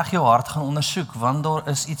jy regtig jou hart gaan ondersoek, want daar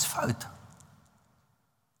is iets fout.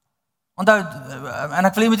 Onthou, en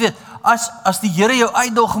ek wil jy moet weet, as die Here jou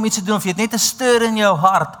uitdaag om iets te doen, of jy het net 'n stir in jou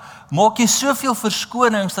hart, maak jy soveel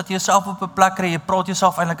verskonings, dat jy jouself op 'n plek kry, jy praat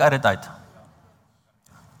jouself eintlik uit dit uit.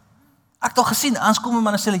 Ek het al gesien, ons kom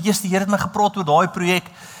en sê, Jesus, die Here het my gepraat oor daai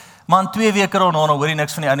projek, maar in 2 weke daarna, hoor jy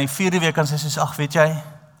niks van die ander, 4de week kan sy sê, ag, weet jy,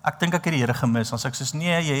 ek dink ek het die Here gemis, dan sê ek sê,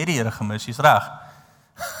 nee, jy het die Here gemis, jy's reg.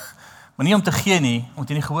 Maar nie om te gee nie, omdat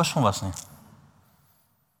jy nie gehoorsaam was nie.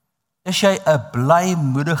 Is jy 'n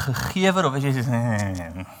blymoedige gewer, of is jy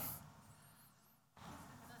sê,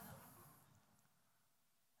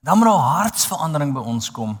 dan moet 'n hartsverandering by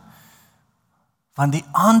ons kom, want die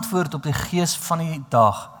antwoord op die gees van die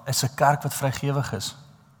dag is 'n kerk wat vrygewig is.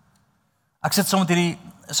 Ek sit saam met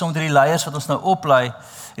hierdie leiers wat ons nou oplei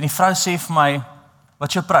en die vrou sê vir my, wat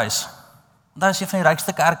is jou prys? Want dit is een van die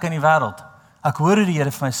rykste kerke in die wêreld. Ek hoor hoe die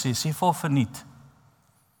Here vir my sê vir haar verniet.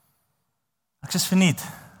 Ek sê verniet.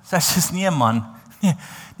 Sy sê nee man.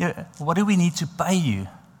 Nee, what do we need to pay you?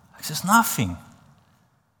 Ek sê nothing.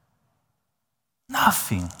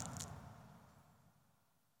 Nothing.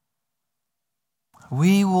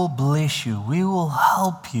 We will bless you. We will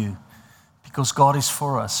help you. Because God is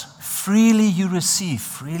for us. Freely you receive.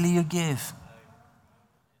 Freely you give.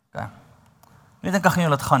 Okay. Nie dink ek gaan jou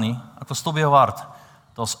laat gaan nie. Ek wil stop by jou hart.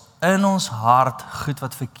 Daar's in ons hart goed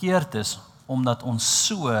wat verkeerd is, omdat ons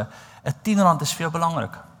so, 'n R10 is vir jou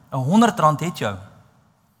belangrik. 'n R100 het jou.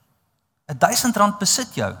 'n R1000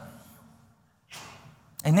 besit jou.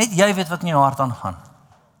 En net jy weet wat in jou hart aangaan.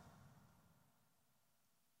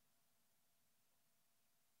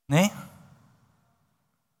 Nee?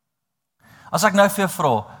 As ek nou vir jou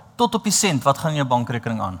vra, tot op die sent, wat gaan in jou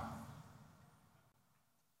bankrekening aan?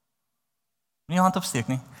 Nie jou hand opsteek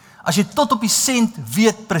nie. As jy tot op die sent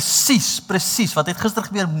weet presies, wat het gister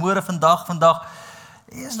gebeur, môre, vandag,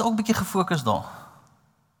 is dalk 'n bietjie gefokus daar.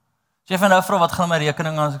 As jy van nou vra, wat gaan my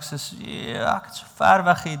rekening aan, as ek sê, ja, ek het so ver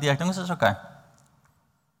weg idee, ek dink dit is okay.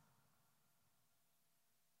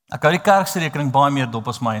 Ek hou die kerk se rekening baie meer dop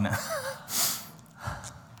as myne.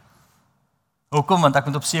 Hoekom? Want ek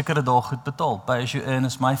moet op sekere dae goed betaal. Pay as you earn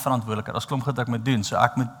is my verantwoordelikheid. As klomp goed ek moet doen. So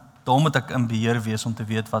daar moet ek in beheer wees om te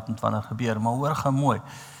weet wat en wanneer gebeur. Maar hoor gou mooi.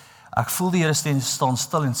 Ek voel die Here staan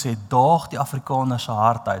stil en sê, daag die Afrikaner se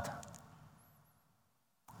hart uit.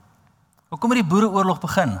 Hoekom het die boereoorlog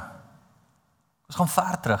begin? Ons gaan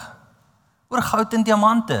ver terug. Oor goud en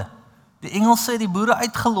diamante. Die Engelse het die boere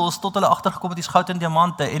uitgelos tot hulle agtergekom het dis goud en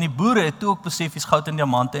diamante. En die boere het toe ook besef dis goud en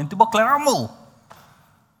diamante. En toe baklei almal.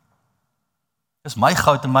 Dis my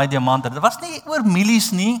goud en my diamante. Dit was nie oor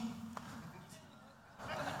milies nie.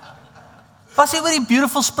 Was nie oor die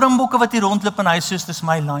beautiful springbokke wat hier rondloop en hy soos dis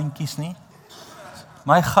my laantjies nie.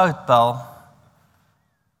 My goud, pel.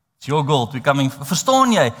 It's your gold becoming.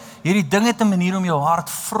 Verstaan jy? Hierdie ding het 'n manier om jou hart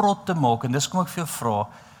vrot te maak en dis kom ek vir jou vra.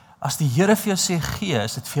 As die Here vir jou sê gee,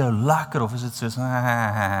 is dit vir jou lekker of is dit soos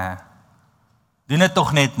doen dit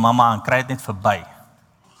tog net mamma en kry dit net verby.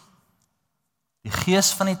 Die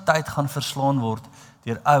gees van die tyd gaan verslaan word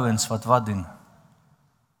deur ouens wat doen.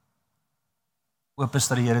 Oop is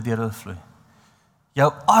dat die Here deur hulle vloei.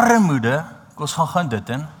 Jou armoede, ons gaan dit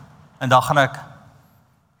in en dan gaan ek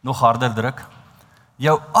nog harder druk.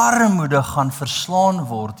 Jou armoede gaan verslaan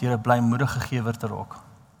word deur 'n blymoedige gewer te raak.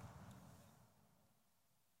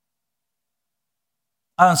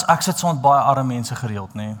 Ouens, ek sit saam met baie arme mense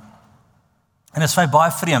gereeld, nê. En dit is vir my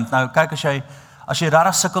baie vreemd. Nou kyk as jy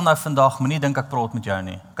regtig sukkel nou vandag, moenie dink ek praat met jou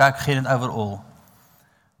nie. Kyk, ek gee dit overall.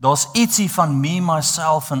 Daar's ietsie van me,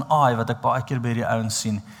 myself en I wat ek baie keer by die ouens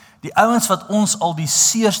sien. Die ouens wat ons al die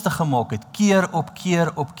seerste gemaak het, keer op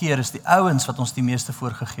keer, is die ouens wat ons die meeste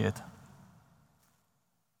voorgegee het.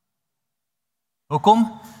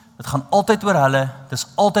 Hoekom? Dit gaan altyd oor hulle, dis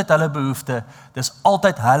altyd hulle behoefte, dis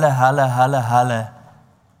altyd hulle.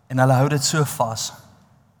 En hulle hou dit so vas.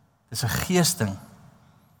 Dis 'n geesding.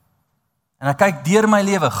 En ek kyk deur my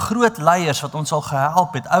lewe, groot leiers wat ons al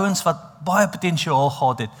gehelp het, ouens wat baie potensiaal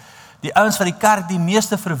gehad het. Die ouens wat die kerk die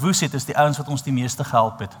meeste verwoes het, is die ouens wat ons die meeste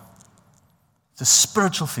gehelp het. It's a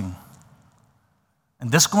spiritual thing. En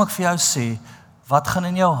dis kom ek vir jou sê, wat gaan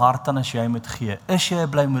in jou hart aan as jy moet gee? Is jy 'n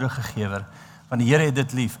blymoedige gewer? Want die Here het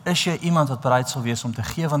dit lief. Is jy iemand wat bereid sal wees om te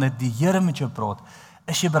gee wanneer die Here met jou praat?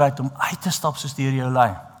 Is jy bereid om uit te stap soos die Here jou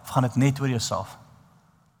lei? Of gaan dit net oor jouself?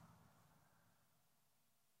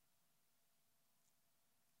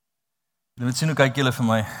 Jy moet sien hoe kyk julle vir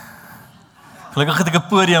my. Gelukkig het ek 'n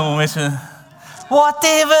podium om mense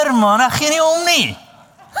whatever man, ek gee nie om nie.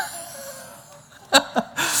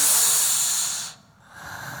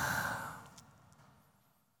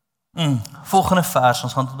 Volgende vers,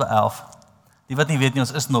 ons gaan tot by 11. Die wat nie weet nie,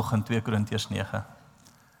 ons is nog in 2 Korintiërs 9.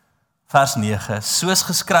 Vers 9, soos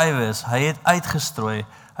geskrywe is, hy het uitgestrooi,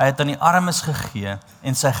 hy het aan die armes gegee,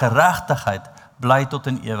 en sy geregtigheid bly tot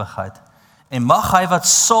in ewigheid. En mag hy wat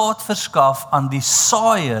saad verskaf aan die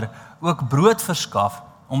saaier ook brood verskaf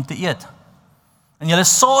om te eet. En julle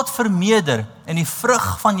saad vermeerder en die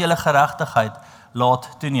vrug van julle geregtigheid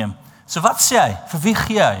laat toeneem. So wat sê hy? Vir wie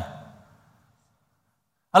gee hy?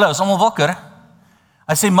 Hallo, is almal wakker?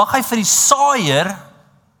 Hy sê mag hy vir die saaier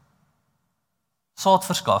saad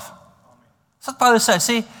verskaf. Dis wat Paulus sê, hy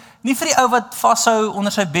sê nie vir die ou wat vashou,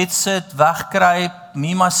 onder sy bed sit, wegkruip,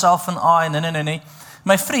 me, myself and I, nee.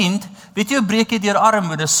 My vriend, weet jy hoe breek jy deur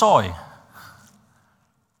armoede saai?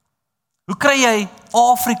 Hoe kry jy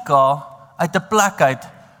Afrika uit 'n plek uit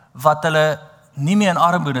wat hulle nie meer in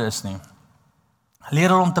armoede is nie? Leer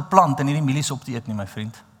hulle om te plant en nie die mielies op te eet nie, my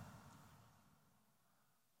vriend.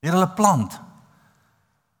 Leer hulle plant.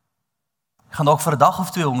 Jy gaan dalk vir 'n dag of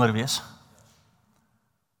 2 honger wees.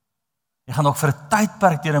 Jy gaan dalk vir 'n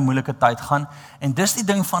tydperk deur 'n moeilike tyd gaan. En dis die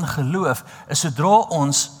ding van geloof, is sodra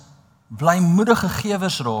ons blymoedige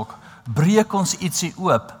gewers raak, breek ons ietsie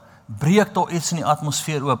oop, breek daar iets in die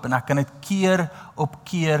atmosfeer oop, en ek kan dit keer op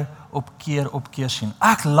keer sien.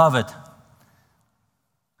 Ek love it.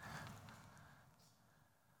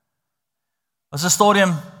 As 'n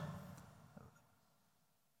stadium,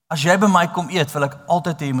 as jy by my kom eet, wil ek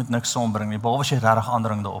altyd hê jy moet niks saambring nie, behalwe as jy regtig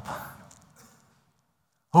aandring daarop.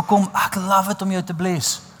 Hoekom? Ek love it om jou te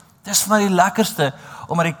bless. Dis vir my die lekkerste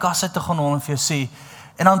om uit die kas uit te gaan hom en vir jou sê,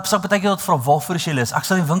 En dan sal ek baie keer wat vra, waarvoor is jy lus? Ek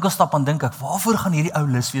sal in die winkel stap en dink ek, waarvoor gaan hierdie ou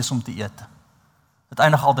lus wees om te eet? Dit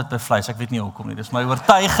eindig altyd by vleis, ek weet nie hoekom nie, dis my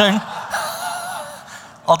oortuiging.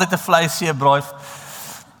 Altyd 'n vleisie, braai.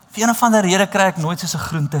 Vir een of ander rede kry ek nooit soos 'n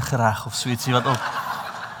groentegereg of so ietsie wat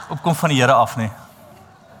opkom van die Here af nie.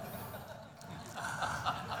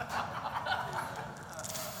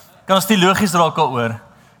 Kan ons nie logies raak daaroor?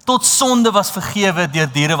 Tot sonde was vergewe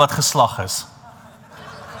deur diere wat geslag is.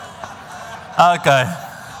 Okay.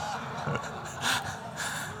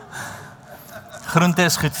 Groente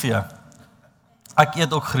is goed vir jou. Ek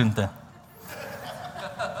eet ook groente.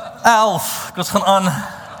 11, ek ons gaan aan.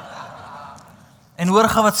 En hoor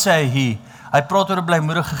gou wat sê hy hier. Hy praat oor 'n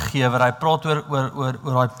blymoedige gewer, hy praat oor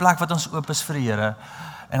daai plek wat ons oop is vir die Here.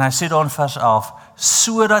 En hy sê daar in vers 11,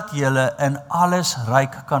 sodat julle in alles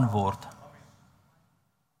ryk kan word.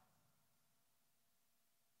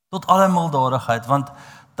 Tot alle milddadigheid, want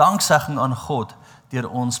danksegging aan God deur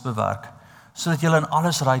ons bewerk, sodat julle in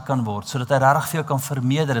alles ryk kan word, sodat hy regtig vir jou kan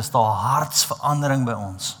vermeerder, is daar hartsverandering by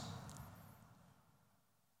ons.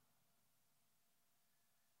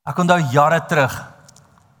 Ek onthou jare terug,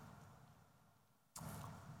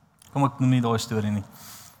 kom ek noem nie daai storie nie.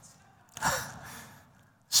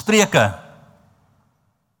 Spreuke.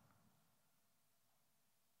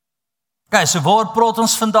 Okay, so waar praat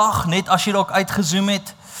ons vandag, net as jy dalk uitgezoom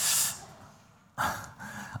het,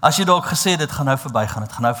 as jy dalk gesê dit gaan nou verbygaan,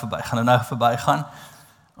 dit gaan nou verbygaan en nou verbygaan.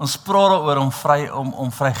 Ons praat daaroor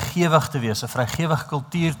om vrygewig te wees, 'n vrygewige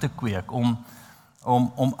kultuur te kweek,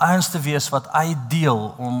 om ouens te wees wat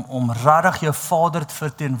uitdeel, om regtig jou Vader te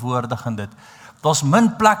verteenwoordig in dit. Daar's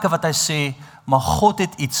min plekke wat hy sê, maar God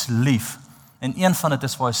het iets lief. En een van dit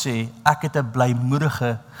is waar hy sê, ek het 'n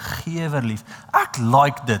blymoedige gewer lief. Ek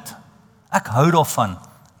like dit. Ek hou daarvan.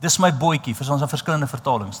 Dis my boetjie, vir ons verskillende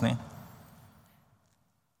vertalings, né?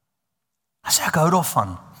 Hy sê ek hou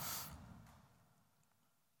daarvan.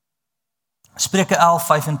 Spreuke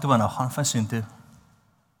 11:25, gaan van soontoe.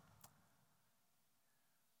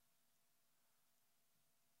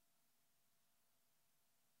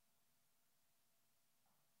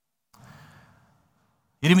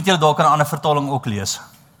 Hierdie moet julle dalk in 'n ander vertaling ook lees.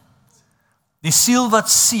 Die siel wat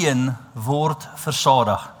seën word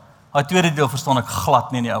versadig. Daai tweede deel verstaan ek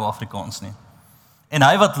glad nie in die ou Afrikaans nie. En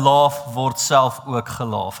hy wat laaf word self ook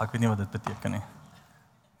gelaaf. Ek weet nie wat dit beteken nie.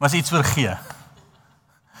 Maar is iets oor gee.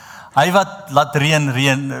 Hy wat laat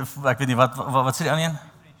reën, ek weet nie wat sê die ander een?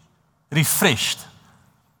 Refreshed.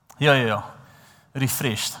 Ja.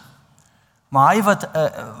 Refreshed. Maar hy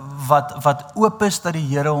wat oop is dat die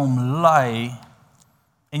Here hom lei.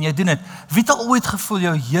 En jy doen dit. Wie het al ooit gevoel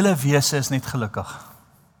jou hele wese is net gelukkig?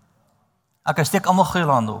 Ek steek almal gou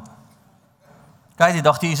julle hande op. Kyk, die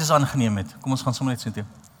dag die Jesus aangeneem het. Kom ons gaan sommer net so toe.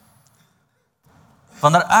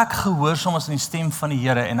 Wanneer ek gehoorsaam is aan die stem van die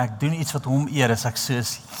Here en ek doen iets wat hom eer, is ek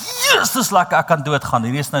soos, yes, dis lekker, ek kan doodgaan.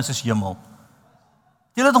 Hierdie is nou soos hemel.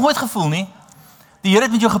 Jy het nog nooit gevoel nie? Die Here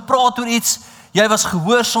het met jou gepraat oor iets, jy was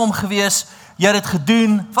gehoorsaam gewees, jy het dit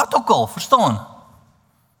gedoen, wat ook al, verstaan?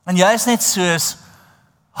 En jy is net soos,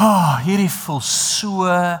 hierdie voel so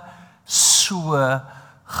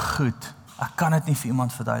goed. Ek kan dit nie vir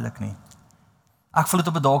iemand verduidelik nie. Ek voel dit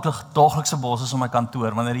op 'n daaglikse basis op my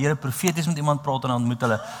kantoor, wanneer die Here profeties met iemand praat en ontmoet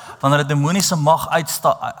hulle, wanneer 'n demoniese mag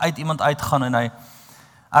uit iemand uitgaan en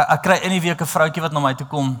ek kry in die week 'n vroutjie wat na my toe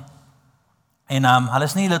kom, en hulle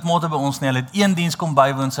is nie lidmate by ons nie, hulle het een diens kom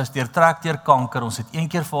bywoon, sy is deurtrek deur kanker, ons het een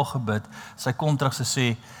keer vir haar gebid, sy kom terug, sy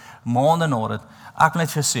sê, maande na dit, ek wil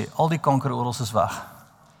net vir sê, al die kanker oral is weg.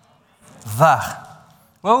 Weg.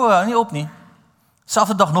 Wow, nie op nie.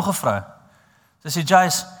 Selfde dag nog 'n vrou. Sy sê,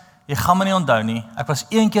 Jace, jy gaan my nie onthou nie. Ek was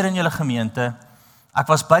een keer in julle gemeente. Ek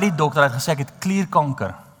was by die dokter, hy het gesê ek het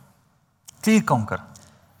klierkanker. Klierkanker.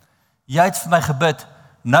 Jy het vir my gebid.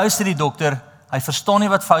 Nou sê die dokter, hy verstaan nie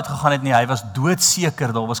wat fout gegaan het nie. Hy was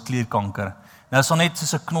doodseker daar was klierkanker. Nou is daar net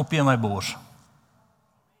soos 'n knoppie in my bors.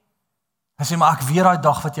 Hy sê, maar ek weet daai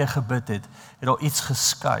dag wat jy gebid het daar iets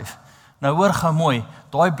geskuif. Nou hoor gou mooi,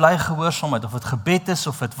 daai bly gehoorsaamheid, of dit gebed is,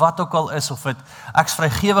 of dit wat ook al is, of dit ek's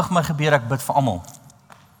vrygewig my gebeur, ek bid vir almal.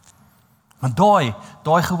 Maar daai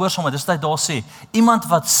gehoorsaamheid, dis wat hy daar sê, iemand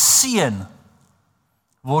wat seën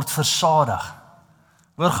word versadig.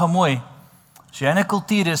 Hoor gou mooi, as jy in 'n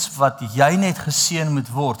kultuur is wat jy net geseën moet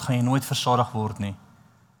word, gaan jy nooit versadig word nie.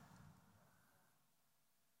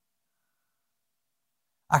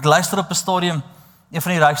 Ek luister op 'n stadium, een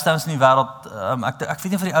van die rykste ouens in die wêreld, ek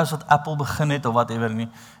weet nie van die ouens wat Apple begin het of whatever nie.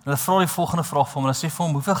 En hulle vra die volgende vraag vir hom, hulle sê vir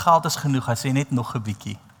hom, hoeveel geld is genoeg? Hy sê net nog 'n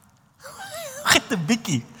bietjie. Net 'n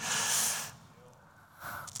bietjie.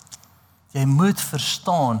 Jy moet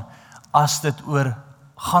verstaan, as dit oor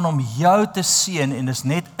gaan om jou te seën en dis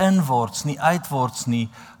net inwaarts, nie uitwaarts nie,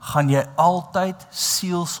 gaan jy altyd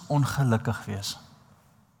sielsongelukkig wees.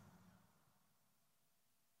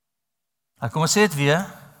 Kom ons sê dit weer,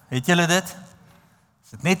 het julle dit?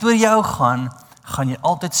 As dit net oor jou gaan jy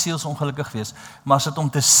altyd sielsongelukkig wees. Maar as dit om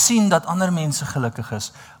te sien dat ander mense gelukkig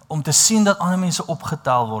is, om te sien dat ander mense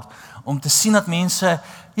opgetel word, om te sien dat mense,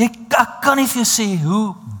 ek kan nie vir jou sê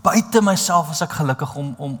hoe buite myself as ek gelukkig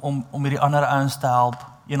om hierdie ander ouens te help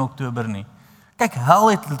 1 Oktober nie. Kyk, hel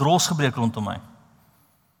het losgebreek rondom my.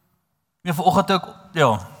 Vanoggend ook,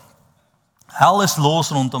 ja, hel is los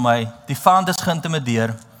rondom my, die vyand is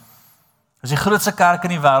geïntimideer. Dis die grootste kerk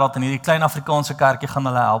in die wêreld en hierdie klein Afrikaanse kerkie gaan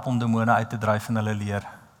hulle help om demone uit te dryf en hulle leer.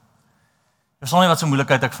 Ek verstaan nie wat so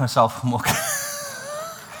moeilikheid ek vir myself gemaak het.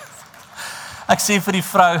 Ek sê vir die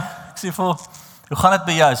vrou, ek sê vir, hoe gaan dit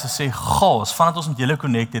by jou? Sy sê, gaas, vandat ons met julle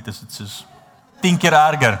connect het, is dit soos 10 keer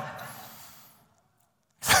erger.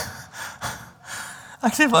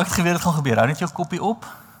 Ek sê, wat gebeur, dit gaan gebeur, hou net jou koppie op,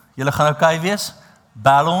 julle gaan okay wees,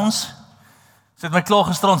 bel ons. Sy het my klaar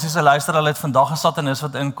gestrand, sy luister, hulle het vandag 'n satanis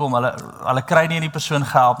wat inkom, hulle kry nie in die persoon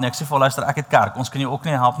gehelp nie. Ek sê vir luister, ek het kerk, ons kan jou ook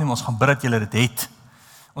nie help nie, maar ons gaan bid dat julle dit het.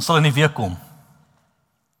 Ons sal in die week kom.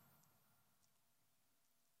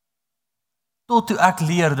 Tot toe ek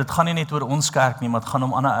leer, dit gaan nie net oor ons kerk nie, maar dit gaan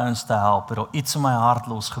om ander ouens te help, het daar iets in my hart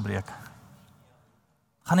losgebreek.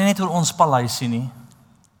 Gaan nie net oor ons paleisie nie.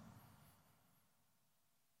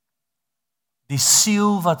 Die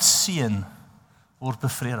siel wat seën word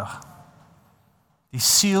bevredig. Die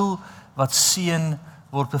siel wat seën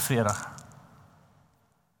word bevredig.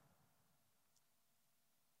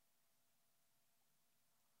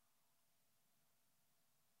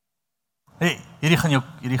 Hey, hierdie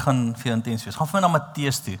gaan vir jou intens wees. Gaan vir my na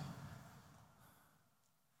Matteus toe.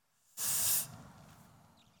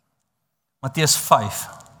 Matteus 5.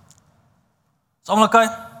 Is almal okay?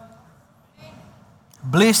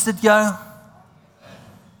 Bless dit jou.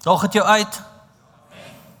 Daag het jou uit.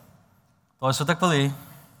 Daar is wat ek wil hê.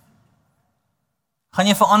 Gaan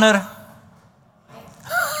jy verander?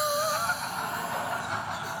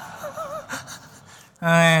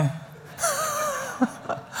 Nee.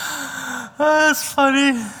 That's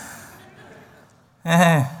funny.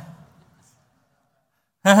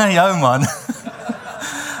 Jou man.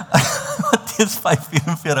 Matteus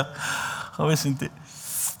 5:44. Gaan we sien dit.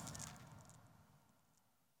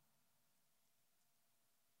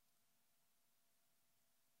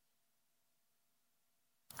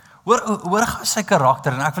 Hoor gaan sy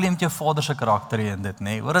karakter, en ek wil nie met jou vader se karakter hê in dit,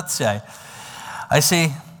 nê. Hoor wat sê hy? Hy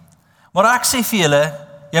sê, maar ek sê vir julle,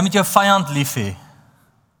 jy moet jou vyand lief hê.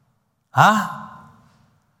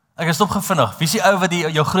 Ek is opgevindig. Wie is die ou wat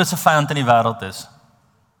jou grootste vyand in die wêreld is?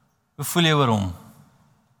 Hoe voel jy oor hom?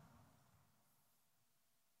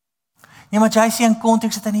 Nee, maar jy sê in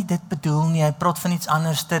konteks het hy nie dit bedoel nie, hy praat van iets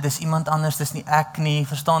anders, dis iemand anders, dis nie ek nie,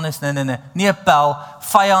 verstaan is, nee. Nee, pel,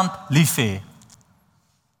 vyand lief hê.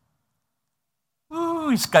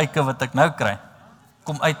 Eens kyk wat ek nou kry.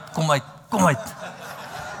 Kom uit.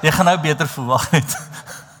 Jy gaan nou beter voel, wag net.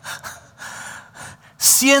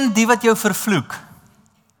 Seën die wat jou vervloek.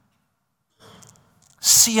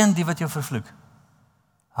 Seën die wat jou vervloek.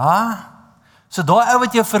 So daai ou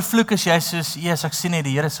wat jou vervloek is, jy soos, yes, ek sien net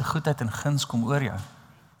die Here se goedheid en guns kom oor jou.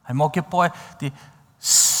 Hy maak jou paai, die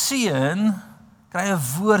seën kry 'n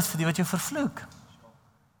woord vir die wat jou vervloek.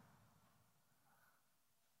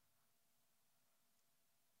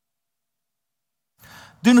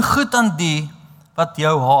 Doen goed aan die wat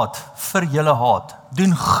jou haat, vir julle haat.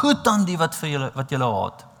 Doen goed aan die wat julle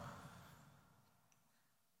haat.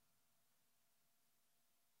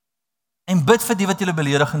 En bid vir die wat julle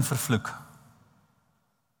beledig en vervloek.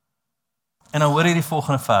 En dan hoor jy die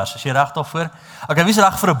volgende vers, as jy reg daarvoor. Okay, wie is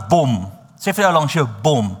reg vir 'n bom? Sê vir jou langs jou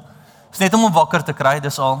bom. Dis net om hom wakker te kry,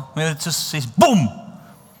 dis al. Net dit soos sê bom.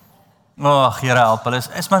 Ag, Here help,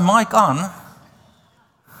 is my mic aan?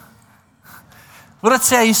 Wat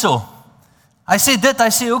sê hy hierso? Hy sê dit, hy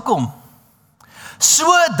sê hoekom?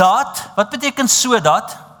 Sodat, wat beteken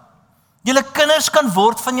sodat? Julle kinders kan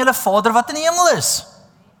word van julle Vader wat in die hemel is.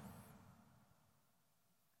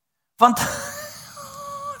 Want,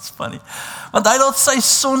 it's funny, want hy laat sy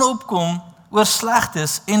son opkom oor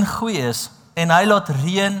slegtes en goeies, en hy laat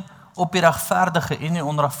reën op die regverdige en die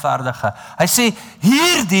onregverdige. Hy sê,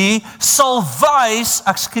 hierdie sal wys,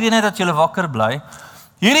 ek skree net dat julle wakker bly,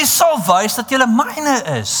 hierdie sal wys dat julle myne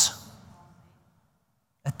is.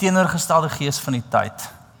 'n teenoorgestelde gees van die tyd.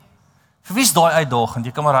 Vir wie is daai uitdagend?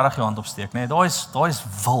 Jy kan maar regtig jou hand opsteek, nee. Daai is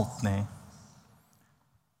wild, nee.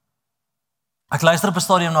 Ek luister op 'n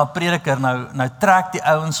stadium na 'n prediker, nou trek die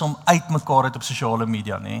ouens om uit mekaar uit op sosiale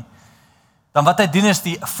media, nee. Dan wat hy doen is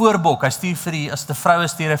die voorbok, hy stuur vir die, as die vroue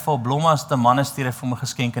stuur hy vir blomme, as die manne stuur hy vir my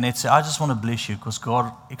geskenk en net sê, I just want to bless you, because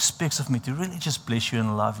God expects of me to really just bless you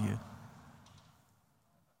and love you.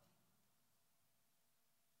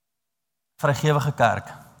 Vrygewige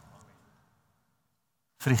kerk,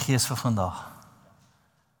 vir die gees vir vandag.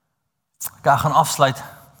 Ek gaan afsluit.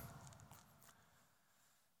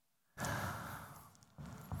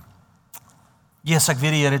 Yes, ek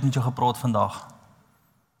weet die Here het met jou gepraat vandag.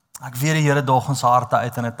 Ek weet die Here daag ons harte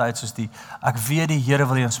uit in 'n tyd soos die. Ek weet die Here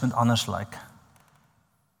wil ons met anders lyk.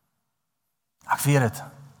 Ek weet dit.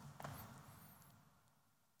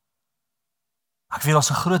 Ek weet ons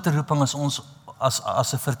 'n groter roeping as ons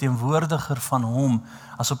as 'n verteenwoordiger van hom,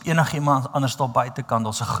 as op enigiemand anders daar buitekant.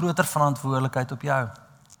 Ons 'n groter verantwoordelikheid op jou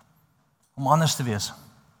om anders te wees.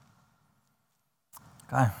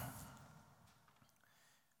 Okay.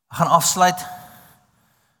 Ek gaan afsluit.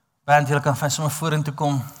 Band, julle kan van sommer vorentoe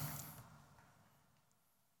kom.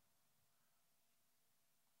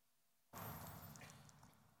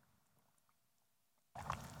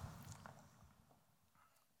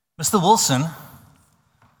 Mr. Wilson,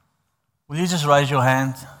 will you just raise your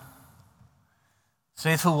hand?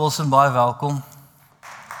 Sê vir Wilson baie welkom.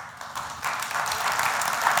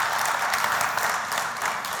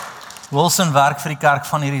 Wilson werk vir die kerk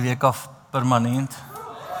van hierdie week af permanent.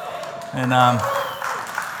 En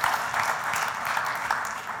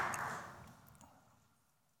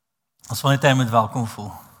ons wil net hy met welkom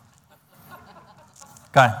voel.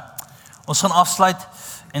 Okay, ons gaan afsluit.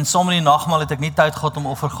 En saam met die nagmaal het ek nie tyd gehad om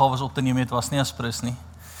offergawes op te neem, dit was nie aspres nie.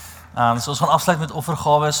 So ons gaan afsluit met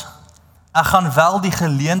offergawes. Ek gaan wel die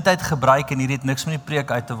geleentheid gebruik, en hierdie het niks met die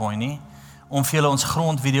preek uit te waai nie, om vir julle ons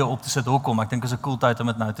grondvideo op te sit. Hoekom? Ek dink is 'n cool tyd om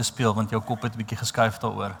dit nou te speel, want jou kop het 'n bietjie geskuif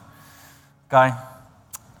daaroor. Okay.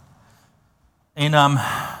 En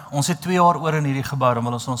ons het 2 jaar oor in hierdie gebou, dan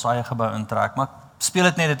wil ons ons eie gebou intrek. Maar speel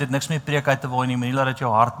dit net, dit het niks met die preek uit te waai nie, moenie laat dit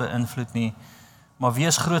jou hart beïnvloed nie. Maar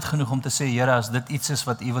wees groot genoeg om te sê, Here, as dit iets is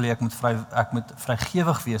wat U wil hê, ek moet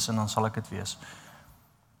vrygewig wees, en dan sal ek dit wees.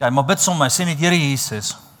 Ja, maar bid sommer, sê net, Here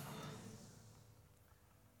Jesus,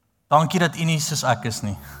 dankie dat U nie soos ek is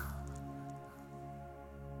nie.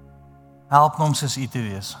 Help my om soos U te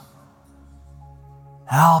wees.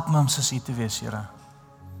 Help my om soos U te wees, Here.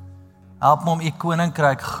 Help my om U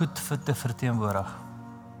koninkryk goed te verteenwoordig.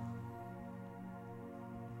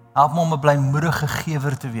 Help my om 'n blymoedige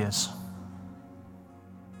gewer te wees.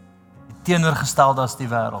 Teenoorgestelde as die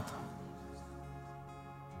wêreld.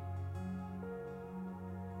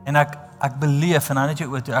 En ek beleef, en nou net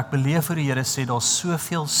jou oor toe, ek beleef vir die Here sê, daar's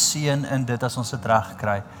soveel seën in dit as ons dit reg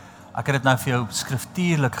kry. Ek het dit nou vir jou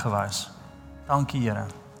skriftuurlik gewys. Dankie Here.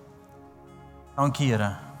 Dankie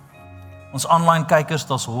Here. Ons online kykers,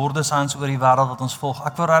 daar's hordes hands oor die wêreld wat ons volg.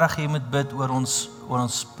 Ek wil regtig hê jy moet bid oor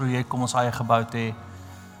ons projek om ons eie gebou te hê.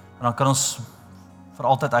 En dan kan ons vir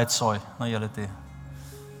altyd uitsaai na julle toe.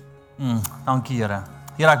 Dankie Here.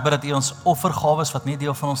 Here, ek bid dat U ons offergawes wat nie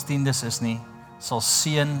deel van ons tiendes is nie, sal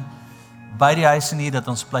seën by die huis en hier, dat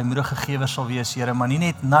ons blymoedige gewers sal wees, Here, maar nie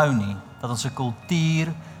net nou nie, dat ons 'n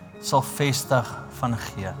kultuur sal vestig van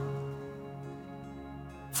gee.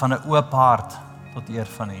 Van 'n oop hart tot eer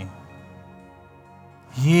van U.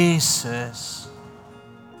 Jesus.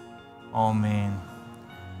 Amen.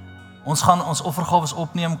 Ons gaan ons offergawes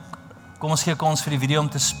opneem. Kom ons gee kans vir die video om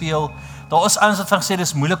te speel. Daar is ouens wat van gesê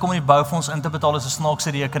dis moeilik om in die boufonds in te betaal as 'n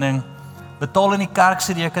snaakse rekening. Betaal in die kerk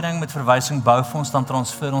se rekening met verwysing boufonds, dan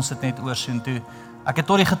transfer ons dit net oor soontoe. Ek het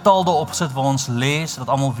tot die getal daar opgesit waar ons lê, sodat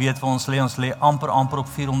almal weet waar ons lê. Ons lê amper op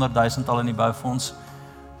 400,000 al in die boufonds.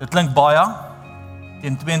 Dit klink baie.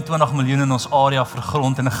 Teen 22 miljoen in ons area vir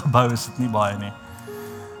grond en 'n gebou is dit nie baie nie.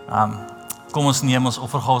 Kom ons neem ons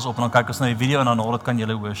offergawes op en dan kyk ons na die video en dan na dit kan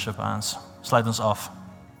julle worship hands. Sluit ons af.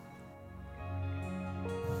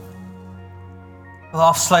 Ek wil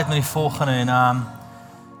afsluit met die volgende en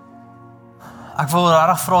ek wil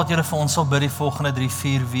regtig vra dat julle vir ons sal bid die volgende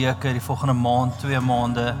 3-4 weke, die volgende maand, 2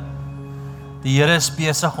 maande. Die Here is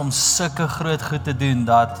besig om sulke groot goed te doen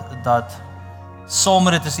dat saam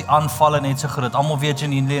met dit is die aanvalle net so groot. Almal weet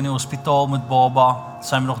Janine lê in die hospitaal met baba.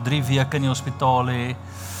 Sy moet nog 3 weke in die hospitaal hê.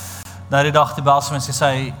 Nou die dag toe bel sy my sê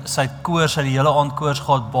sy het koors, sy het die hele aand koors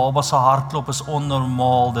gehad. Baba se hartklop is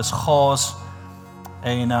onnormaal, dis gaas.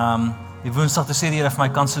 En die Woensdag te sê die Here vir my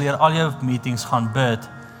kanselleer al jou meetings, gaan bid.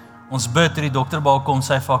 Ons bid, die dokter by kom,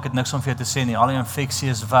 sê ek het niks om vir jou te sê nie. Al die infeksie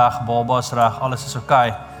is weg, baba is reg, alles is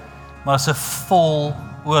oké. Maar dit is 'n vol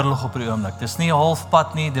oorlog op die oomblik. Dis nie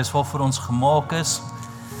halfpad nie, dis wat vir ons gemaak is.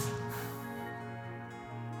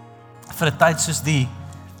 Vir 'n tyd soos die.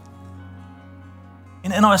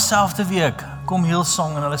 En in daai selfde week kom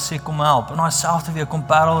Hillsong en hulle sê kom help. En daai selfde week kom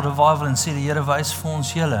Parallel Revival en sê die Here wys vir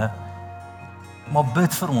ons julle. Maar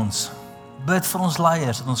bid vir ons. Bid vir ons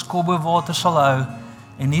leiers dat ons kop bo water sal hou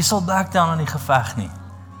en nie sal back down in die geveg nie.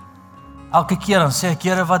 Elke keer dan sê ek,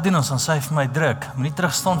 Here, wat doen ons? Dan sê hy vir my druk. Moenie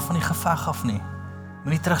terugstaan van die geveg af nie.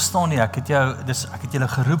 Moenie terugstaan nie. Ek het julle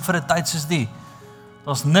geroep vir 'n tyd soos die.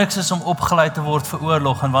 Daar's niks is om opgelei te word vir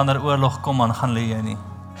oorlog en wanneer oorlog kom, dan gaan lê jy nie.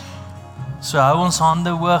 So hou ons hande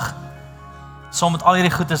hoog. Saam met al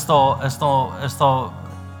hierdie goed is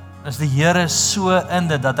die Here so in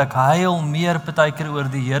dit dat ek huil meer partykeer oor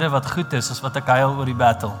die Here wat goed is as wat ek huil oor die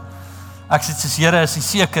battle. Ek sê soos Here is die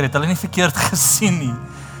seker, het hulle nie verkeerd gesien nie.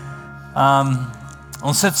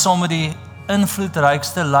 Ons sit saam met die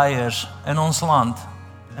invloedrykste leiers in ons land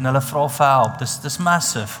en hulle vra vir help. Dis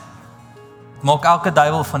massive. Maak elke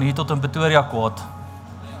duiwel van hier tot in Pretoria kwaad.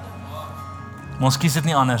 Maar ons kies dit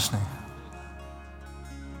nie anders nie.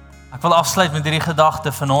 Ek wil afsluit met hierdie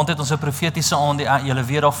gedagte. Vanaand het ons 'n profetiese aand, julle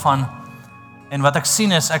weet daarvan. En wat ek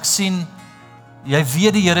sien is, jy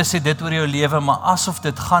weet die Here sê dit oor jou lewe, maar asof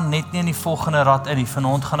dit gaan net nie in die volgende rad in nie.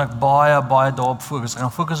 Vanaand gaan ek baie daarop fokus. Ek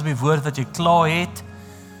gaan fokus op die woord wat jy klaar het.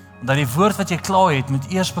 Dat die woord wat jy klaar het,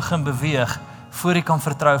 moet eers begin beweeg, voor jy kan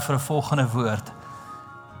vertrou vir 'n volgende woord.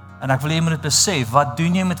 En ek wil jy moet dit besef, wat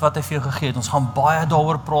doen jy met wat hy vir jou gegee het? Ons gaan baie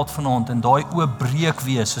daaroor praat vanaand, en daai oop breek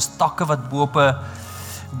wees, soos takke wat boop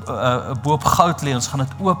goud lê. Ons gaan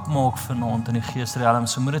dit oopmaak vanaand in die geesrealm,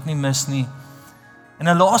 so moet dit nie mis nie. En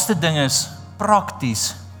 'n laaste ding is,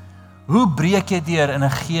 prakties. Hoe breek jy deur in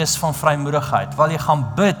 'n gees van vrymoedigheid? Wel, jy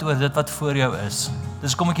gaan bid oor dit wat voor jou is.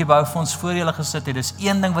 Dis kom ek hier bou vir ons voor julle gesit het. Dis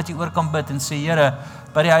een ding wat jy oor kan bid en sê, Here,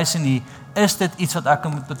 by die huis en hier, is dit iets wat ek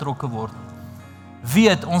moet betrokke word?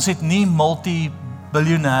 Weet, ons het nie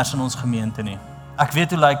multi-biljonêers in ons gemeente nie. Ek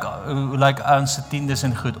weet hoe lyk ouens se tiendes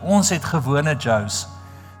en goed. Ons het gewone Joes.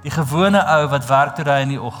 Die gewone ou wat werk toe ry in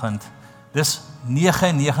die oggend. Dis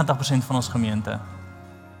 99% van ons gemeente.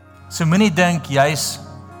 So moenie dink jy's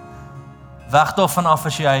weg daarvan af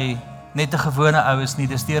as jy net 'n gewone ou is nie.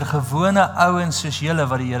 Dis deur gewone ouens soos julle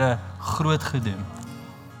wat die Here groot gedoen.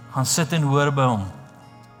 Gaan sit en hoor by hom.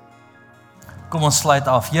 Kom ons sluit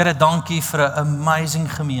af. Here, dankie vir 'n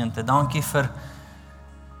amazing gemeente. Dankie vir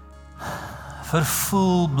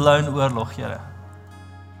full-blown oorlog, Here.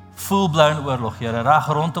 Full-blown oorlog, Here. Reg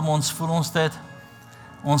rondom ons voel ons dit.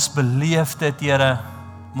 Ons beleef dit, Here.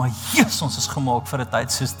 Maar Jesus, ons is gemaak vir 'n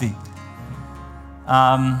tyd soos die.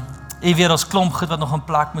 Jy weet, ons klomp goed wat nog in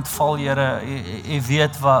plek moet val, Here. Jy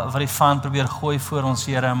weet wat die vyand probeer gooi voor ons,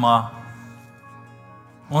 Here, maar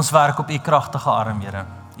ons werk op u kragtige arm, Here.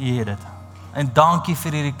 U het dit. En dankie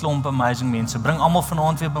vir hierdie klomp amazing mense. Bring almal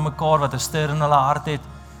vanaand weer bymekaar wat 'n ster in hulle hart het.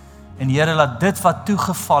 En Here, laat dit wat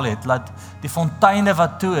toegeval het, laat die fonteine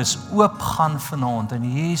wat toe is, oopgaan vanaand in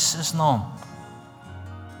Jesus naam.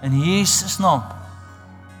 In Jesus naam.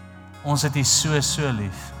 Ons het U so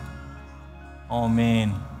lief.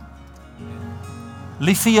 Amen.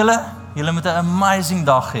 Lief vir julle. Julle moet 'n amazing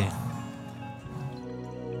dag hê.